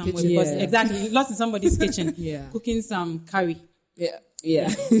brain somewhere. Because exactly, lost in somebody's kitchen, cooking some curry.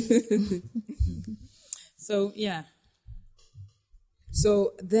 So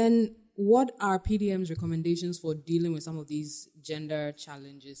So then, what are PDM's recommendations for dealing with some of these gender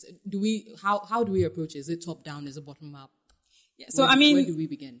challenges? How do we approach it? Is it top down? Is it bottom up? Yeah. So where do we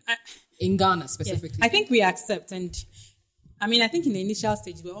begin? In Ghana specifically. I think we accept, and I think in the initial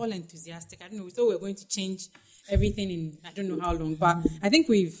stage we're all enthusiastic. I don't know, we thought we were going to change everything in I don't know how long, but I think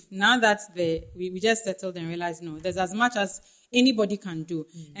now that we just settled and realized there's as much as anybody can do,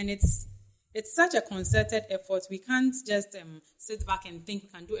 and it's such a concerted effort. We can't just sit back and think we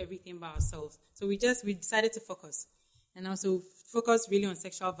can do everything by ourselves. So we decided to focus. And also focus really on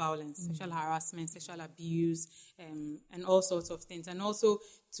sexual violence, sexual harassment, sexual abuse, and all sorts of things. And also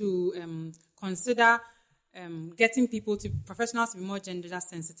to consider getting professionals to be more gender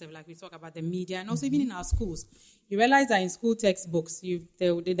sensitive, like we talk about the media, and also even in our schools. You realize that in school textbooks,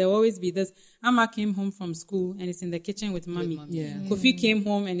 there will always be this, Amma came home from school and is in the kitchen with mommy. Kofi came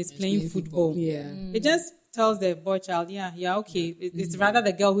home and is playing football. It just tells the boy child, okay. It's rather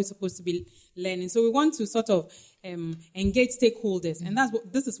the girl who's supposed to be learning. So we want to sort of engage stakeholders, and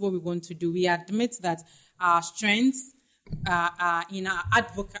this is what we want to do. We admit that our strengths are in our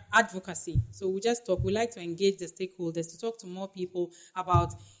advocacy. So we like to engage the stakeholders to talk to more people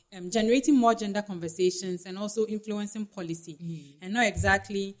about generating more gender conversations and also influencing policy. And not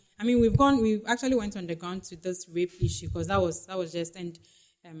exactly, we actually went on the ground to this rape issue because that was just, and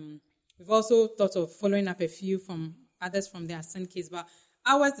we've also thought of following up a few from others from the Asen case, but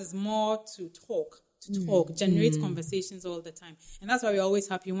ours is more to talk, generate conversations all the time. And that's why we're always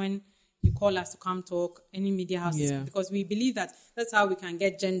happy when you call us to come talk, any media houses, because we believe that that's how we can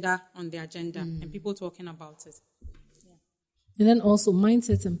get gender on the agenda and people talking about it. And then also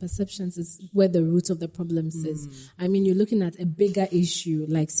mindsets and perceptions is where the root of the problems is. You're looking at a bigger issue,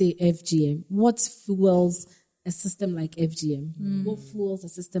 like say FGM. What fuels a system like FGM? What fuels a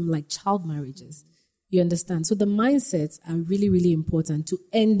system like child marriages? You understand? So the mindsets are really, really important to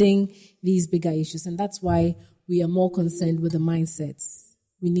ending these bigger issues. And that's why we are more concerned with the mindsets.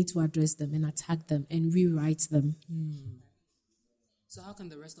 We need to address them and attack them and rewrite them. So how can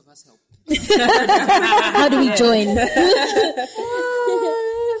the rest of us help? How do we join?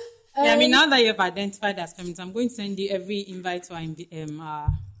 Now that you've identified as feminist, I'm going to send you every invite to our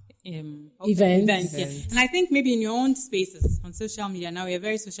events. Yeah. And I think maybe in your own spaces on social media, now we're a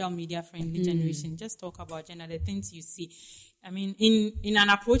very social media friendly generation. Just talk about gender, the things you see. In an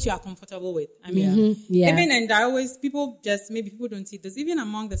approach you are comfortable with. Even, and I always, people don't see this, even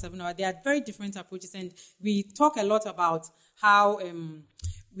among the 7 hours, there are very different approaches, and we talk a lot about how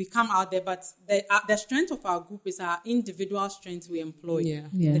we come out there, but the strength of our group is our individual strength we employ.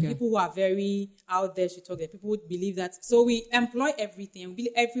 The people who are very out there should talk, the people who believe that. So we employ everything, and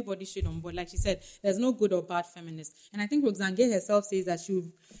everybody should on board. Like she said, there's no good or bad feminist. And I think Roxanne Gay herself says that she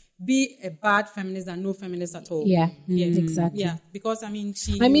would be a bad feminist and no feminist at all. Exactly. Because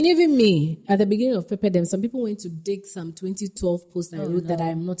even me, at the beginning of Pepperdam, some people went to dig some 2012 post I wrote that I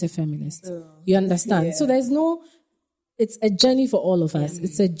am not a feminist. You understand? So it's a journey for all of us.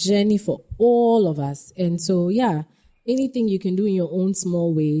 It's a journey for all of us. And so, anything you can do in your own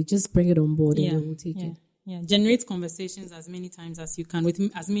small way, just bring it on board and we'll take it. Generate conversations as many times as you can with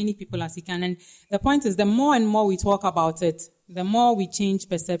as many people as you can. And the point is, the more and more we talk about it, the more we change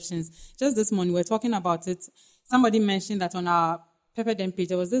perceptions. Just this morning, we were talking about it. Somebody mentioned that on our Pepperdam page,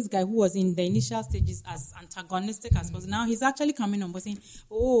 there was this guy who was in the initial stages as antagonistic as possible. Now he's actually coming on board saying,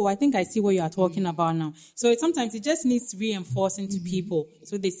 I think I see what you are talking about now. So sometimes it just needs reinforcing to people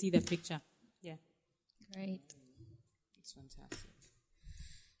so they see the picture. Great. It's fantastic.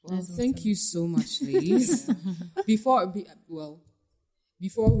 Well, thank you so much, ladies. Before we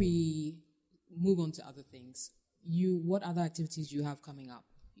move on to other things, what other activities do you have coming up?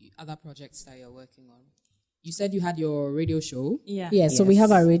 Other projects that you're working on? You said you had your radio show. Yeah. So we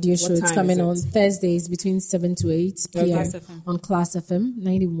have our radio show. It's coming on Thursdays between 7 to 8 p.m. on Class FM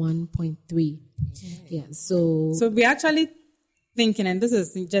 91.3. Yeah. So we're actually thinking, and this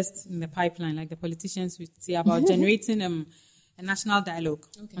is just in the pipeline, like the politicians would say, about generating a national dialogue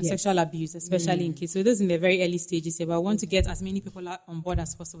on sexual abuse, especially in kids. So this is in the very early stages here, but I want to get as many people on board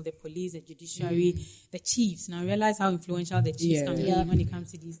as possible, the police, the judiciary, the chiefs. Now realize how influential the chiefs can be when it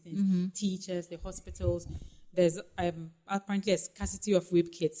comes to these things. Teachers, the hospitals. There's apparently a scarcity of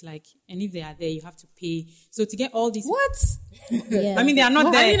rape kits, and if they are there, you have to pay. So to get all these... What? I mean, they are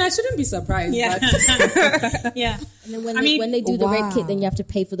not there. I mean, I shouldn't be surprised. Yeah. But yeah. And then when they do the rape kit, then you have to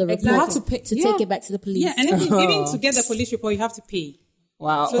pay for the report. You have to pay to take it back to the police. Yeah, and even to get the police report, you have to pay.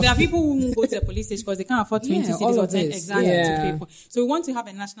 Wow. So there are people who won't go to the police station because they can't afford 20 cities or 10 exactly to pay for. So we want to have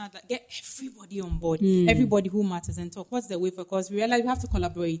a national, get everybody on board, everybody who matters, and talk. What's the way for? Because we realize we have to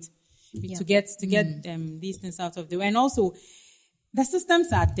collaborate to get these things out of the way. And also, the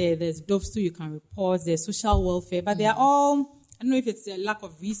systems are there. There's doves too you can report. There's social welfare, but they are all. I don't know if it's a lack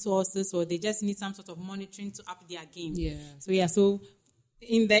of resources or they just need some sort of monitoring to up their game. Yeah. So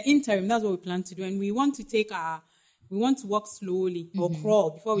in the interim, that's what we plan to do, and we want to walk slowly or crawl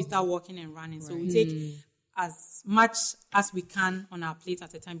before we start walking and running. So we take as much as we can on our plate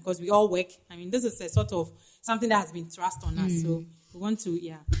at a time because we all work. I mean, this is a sort of something that has been thrust on us. So we want to,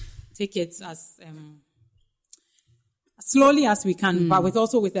 take it as slowly as we can, but with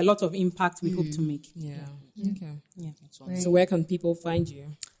a lot of impact we hope to make. Okay. Yeah. Right. So where can people find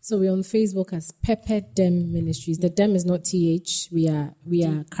you? So we're on Facebook as Pepe Dem Ministries. The Dem is not TH. We are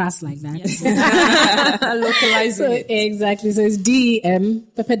crass like that. Yes. Localizing it. Exactly. So it's DEM,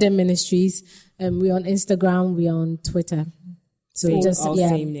 Pepe Dem Ministries. We're on Instagram. We're on Twitter. So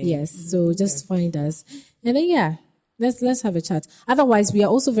same name. Yes. So just find us. And then let's have a chat. Otherwise, we are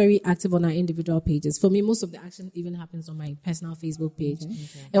also very active on our individual pages. For me, most of the action even happens on my personal Facebook page.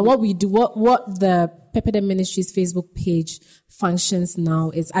 And what we do, what the Pepe Dem Ministries Facebook page functions now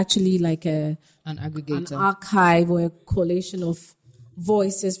is actually like an aggregator, an archive or a collation of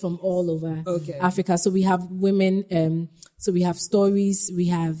voices from all over Africa. So we have women, so we have stories, we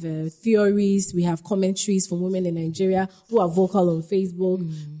have theories, we have commentaries from women in Nigeria who are vocal on Facebook.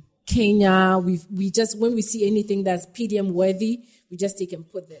 Kenya, we just, when we see anything that's PDM worthy, we just take and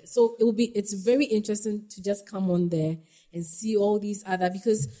put there. So it's very interesting to just come on there and see all these other,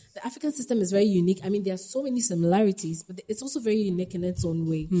 because the African system is very unique. I mean, there are so many similarities, but it's also very unique in its own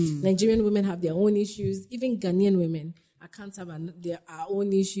way. Nigerian women have their own issues. Even Ghanaian women can't have their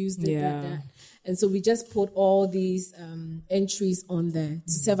own issues. And so we just put all these entries on there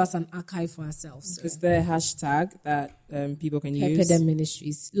to serve as an archive for ourselves. Is there a hashtag that people can use? Pepe Dem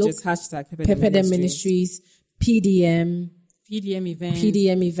Ministries. Just hashtag Pepe Dem Ministries, PDM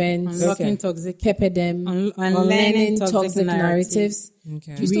events, unlocking toxic, Pepe Dem, unlearning toxic narratives.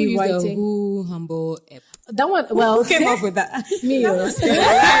 Okay. You still use the Who Humble app. That one, well, who came up with that? Me.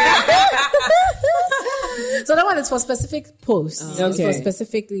 So that one is for specific posts. For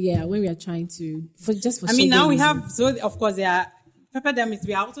specific, when we are trying to, for I mean, now we have, so of course they are, Pepe Dem is,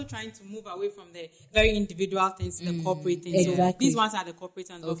 we are also trying to move away from the very individual things to the corporate things. Exactly. So these ones are the corporate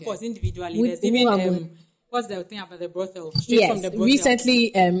ones, of course, individually. There's even, what's the thing about the brothel? Straight from the brothel.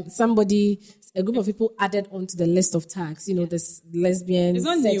 Recently, a group of people added onto the list of tags, this lesbian,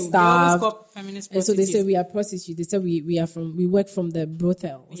 sex staff. And so they say we are prostitutes. They say we work from the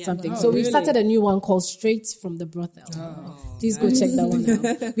brothel or something. So we started a new one called Straight from the Brothel. Please go check that one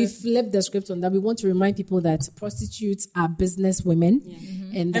out. We flipped the script on that. We want to remind people that prostitutes are business women.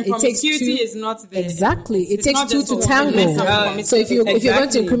 And it takes two. Is not the, exactly. It takes two to tango. So if you're going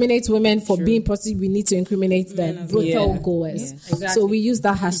to incriminate women for being prostitutes, we need to incriminate the brothel goers. Exactly. So we use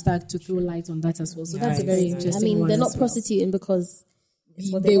that hashtag to throw light on that as well. So that's a very interesting one. They're not prostituting because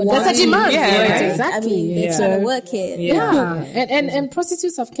they want. That's a demand. Exactly. I mean, they're trying to work here. And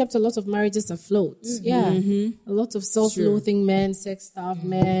prostitutes have kept a lot of marriages afloat. A lot of self-loathing men, sex starved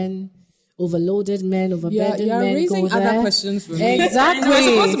men, overloaded men, overburdened men. You're raising other questions for me. Exactly. We're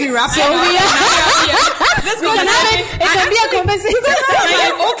supposed to be wrapping It can be a conversation.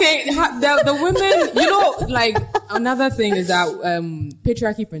 The women, like another thing is that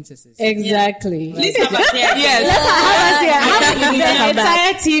patriarchy princesses. Exactly. Please have us here. Yes. The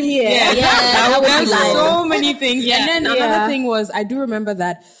entire team here. That would be so many things. Yeah. And then another thing was, I do remember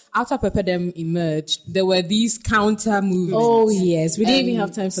that after Pepperdem emerged, there were these counter movements. Oh yes, we didn't even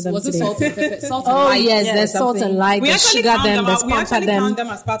have time for them. Was today. it salt and pepper? Salt and Oh light? yes, there's salt and light. We The actually sugar count them, the we sponsor actually them. count them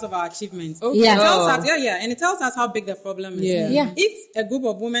as part of our achievements. Okay. Yeah. It tells us, and it tells us how big the problem is. Yeah. If a group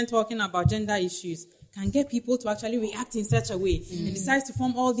of women talking about gender issues can get people to actually react in such a way and decides to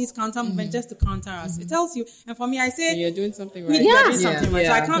form all these counter movements just to counter us, it tells you. And for me, I say You're doing something right. we're doing something right.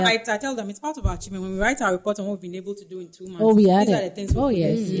 So Yeah. I tell them it's part of our achievement. When we write our report on what we've been able to do in 2 months, Oh, we had these are the it. things we Oh put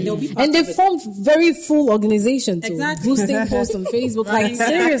yes, in. They'll be part and they of it. formed very full organization too. Exactly. Boosting posts on Facebook. Like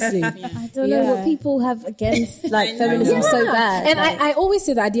seriously, I don't know what people have against like feminism so bad. And I always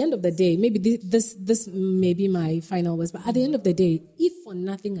say that at the end of the day, maybe this may be my final words, but at the end of the day, if for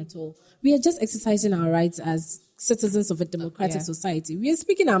nothing at all, we are just exercising our rights as citizens of a democratic society. We are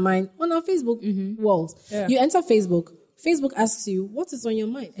speaking our mind on our Facebook walls. Yeah. You enter Facebook asks you, what is on your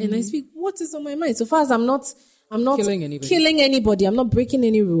mind? And I speak, what is on my mind? So far as I'm not killing anybody. I'm not breaking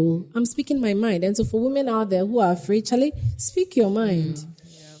any rule. I'm speaking my mind. And so for women out there who are afraid, Charlie, speak your mind.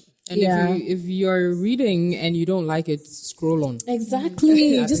 And if you're reading and you don't like it, scroll on.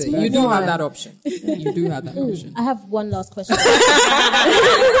 Exactly. That's Just it. You do have that option. You do have that option. I have one last question.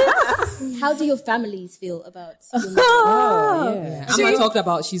 How do your families feel about your marriage? Amma talked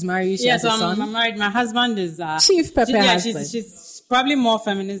about she's married. She has a son. I'm married. My husband is Chief Pepper husband. She's probably more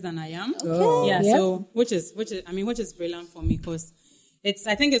feminist than I am. Oh. Yeah. Yep. So which is brilliant for me because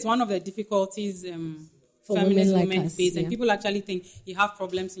I think it's one of the difficulties For feminist women like women us, face, and yeah. people actually think you have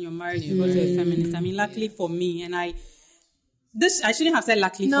problems in your marriage because you're a feminist. I mean, luckily for me, and I shouldn't have said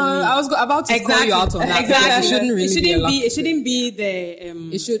luckily for me. No, I was about to call you out on that. Exactly. It shouldn't really be a luck. It shouldn't be the.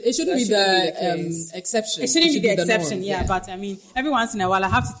 It shouldn't be the exception. It shouldn't be the norm. exception, yeah. But I mean, every once in a while, I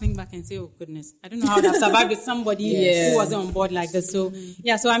have to think back and say, "Oh goodness, I don't know how I'd have survived with somebody who wasn't on board like this." So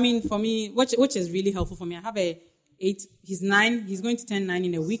yeah, so I mean, for me, which is really helpful for me. I have a 8. He's 9. He's going to turn 9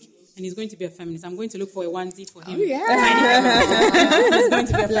 in a week. And he's going to be a feminist. I'm going to look for a onesie for him. Oh, yeah. He's going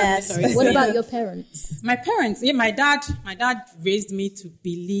to be a feminist. Sorry. What about your parents? My parents, my dad raised me to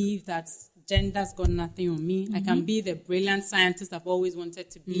believe that gender's got nothing on me. I can be the brilliant scientist I've always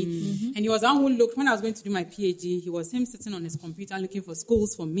wanted to be. And he was the one who looked, when I was going to do my PhD, he was him sitting on his computer looking for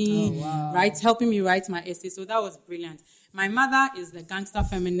schools for me, right, helping me write my essay. So that was brilliant. My mother is the gangster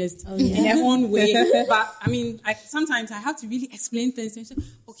feminist in her own way. But I mean, sometimes I have to really explain things. And say,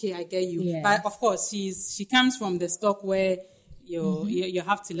 okay, I get you. Yeah. But of course, she comes from the stock where you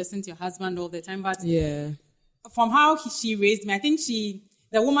have to listen to your husband all the time. But from how she raised me, I think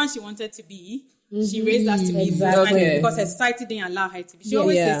the woman she wanted to be, she raised us to be because her society didn't allow her to be. She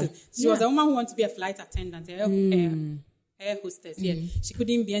always says it. She was a woman who wanted to be a flight attendant, air hostess. Yeah, she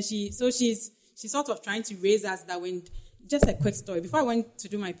couldn't be, and she's sort of trying to raise us that when. Just a quick story. Before I went to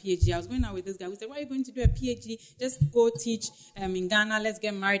do my PhD, I was going out with this guy who said, "Why are you going to do a PhD? Just go teach in Ghana. Let's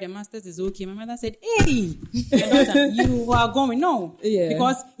get married. The master's is okay." My mother said, "Hey, my daughter, you are going. No.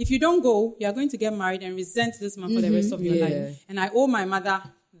 Because if you don't go, you are going to get married and resent this man for the rest of your life." And I owe my mother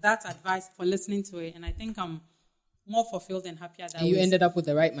that advice for listening to it. And I think I'm more fulfilled and happier that you ended up with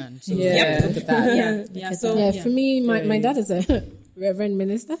the right man. So look at that. So for me, my dad is a Reverend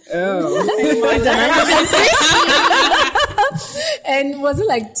Minister. And was it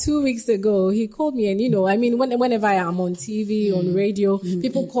like 2 weeks ago? He called me, and whenever I am on TV, on radio,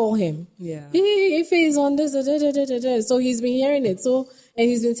 people call him. Yeah, if he's on this, so he's been hearing it. So, and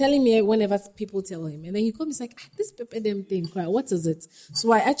he's been telling me whenever people tell him, and then he called me. He's like, "This Pepperdem thing, what is it?"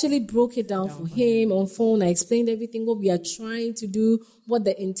 So I actually broke it down for him on phone. I explained everything what we are trying to do, what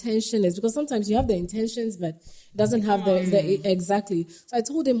the intention is, because sometimes you have the intentions, but it doesn't have the exactly. So I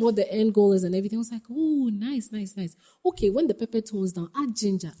told him what the end goal is and everything. I was like, "Oh, nice. Okay, when the pepper tones down, add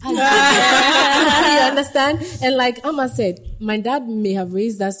ginger. You understand?" And like Amma said, my dad may have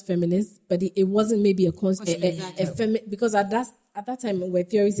raised us feminists, but it wasn't maybe because at that time were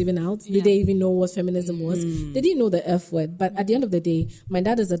theories even out? Did they even know what feminism was? They didn't know the F word. But at the end of the day, my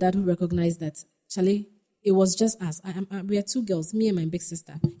dad is a dad who recognized that, Charlie, it was just us. We are 2 girls, me and my big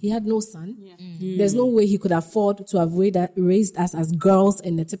sister. He had no son. There's no way he could afford to have raised us as girls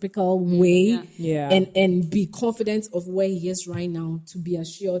in a typical way and be confident of where he is right now, to be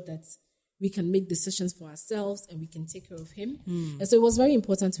assured that we can make decisions for ourselves and we can take care of him. And so it was very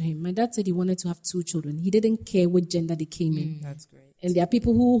important to him. My dad said he wanted to have 2 children. He didn't care what gender they came in. That's great. And there are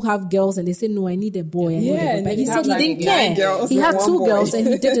people who have girls and they say, no, I need a boy. But he said he didn't care. Girls He had 2 boy. girls and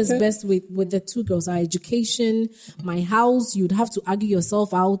he did his best with the 2 girls. Our education, my house, you'd have to argue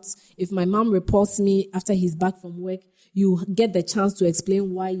yourself out. If my mom reports me after he's back from work, you get the chance to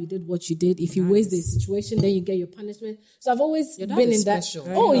explain why you did what you did. If you waste the situation, then you get your punishment. So I've always been in that. special.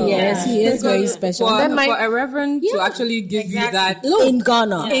 Oh, yes, he is very special. For, Then for a reverend to actually give you that. Look, In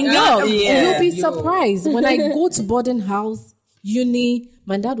Ghana. You'll be surprised. When I go to boarding house, uni,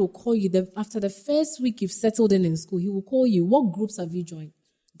 my dad will call you. After the first week you've settled in school, he will call you. What groups have you joined?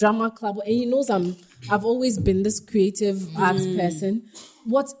 Drama club. And he knows I've always been this creative arts person.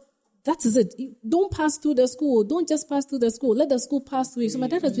 That is it. Don't pass through the school. Don't just pass through the school. Let the school pass through you. So my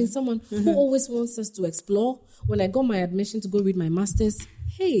dad has been someone who always wants us to explore. When I got my admission to go read my master's,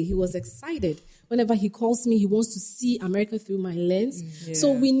 he was excited. Whenever he calls me, he wants to see America through my lens.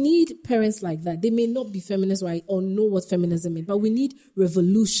 So we need parents like that. They may not be feminists or know what feminism is, but we need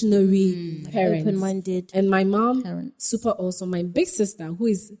revolutionary parents. Open-minded. And my mom, parents. super awesome. My big sister, who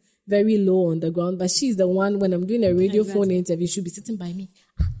is very low on the ground, but she's the one, when I'm doing a radio phone interview, she'll be sitting by me.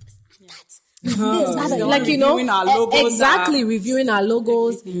 Reviewing our logos, reviewing our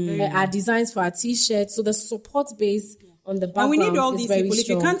logos, our designs for our t-shirts. So the support base on the background. And we need all these people.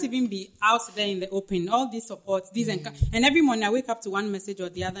 Strong. If you can't even be out there in the open, all these supports, and every morning I wake up to one message or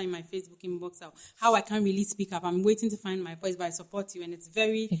the other in my Facebook inbox of how I can't really speak up. I'm waiting to find my voice, but I support you, and it's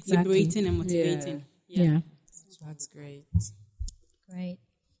very liberating and motivating. Yeah. That's great. Great.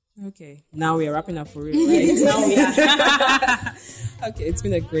 Okay, now we are wrapping up for real, right? Now we are. Okay, it's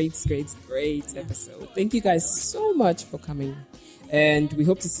been a great episode. Thank you guys so much for coming. And we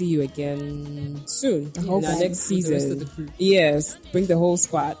hope to see you again soon in our next season. Yes, bring the whole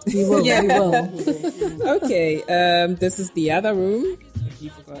squad. We will. We will. Okay, this is The Other Room, if you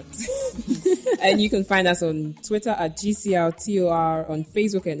forgot. And you can find us on Twitter at GCRTOR, on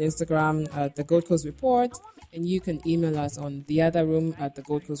Facebook and Instagram at The Gold Coast Report. And you can email us on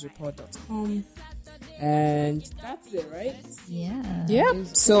theotherroom@thegoldcoastreport.com. And that's it, right? Yeah. Yep.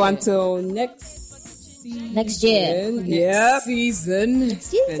 So until next year. Yep. Season.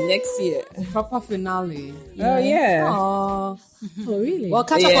 The next year. Proper finale. Oh, yeah. Aww. Oh, really? Well,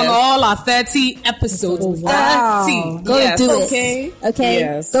 catch up on all our 30 episodes. Oh, wow. 30. Go and do Okay. it. Okay?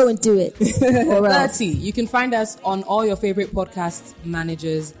 Yes. Go and do it. Or else. 30. You can find us on all your favorite podcast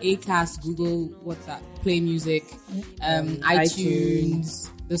managers: Acast, Google, what's that? Play Music, iTunes.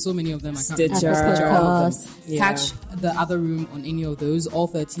 There's so many of them. I can't remember. Stitcher. All of them. Yeah. Catch The Other Room on any of those. All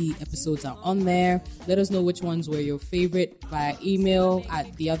 30 episodes are on there. Let us know which ones were your favorite via email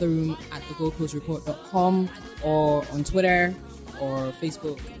at theotherroom@thegoldcoastreport.com or on Twitter or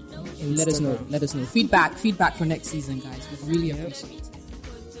Facebook. And let us know. Feedback for next season, guys. We'd really appreciate it.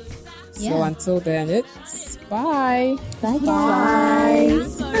 So until then, it's bye. Bye.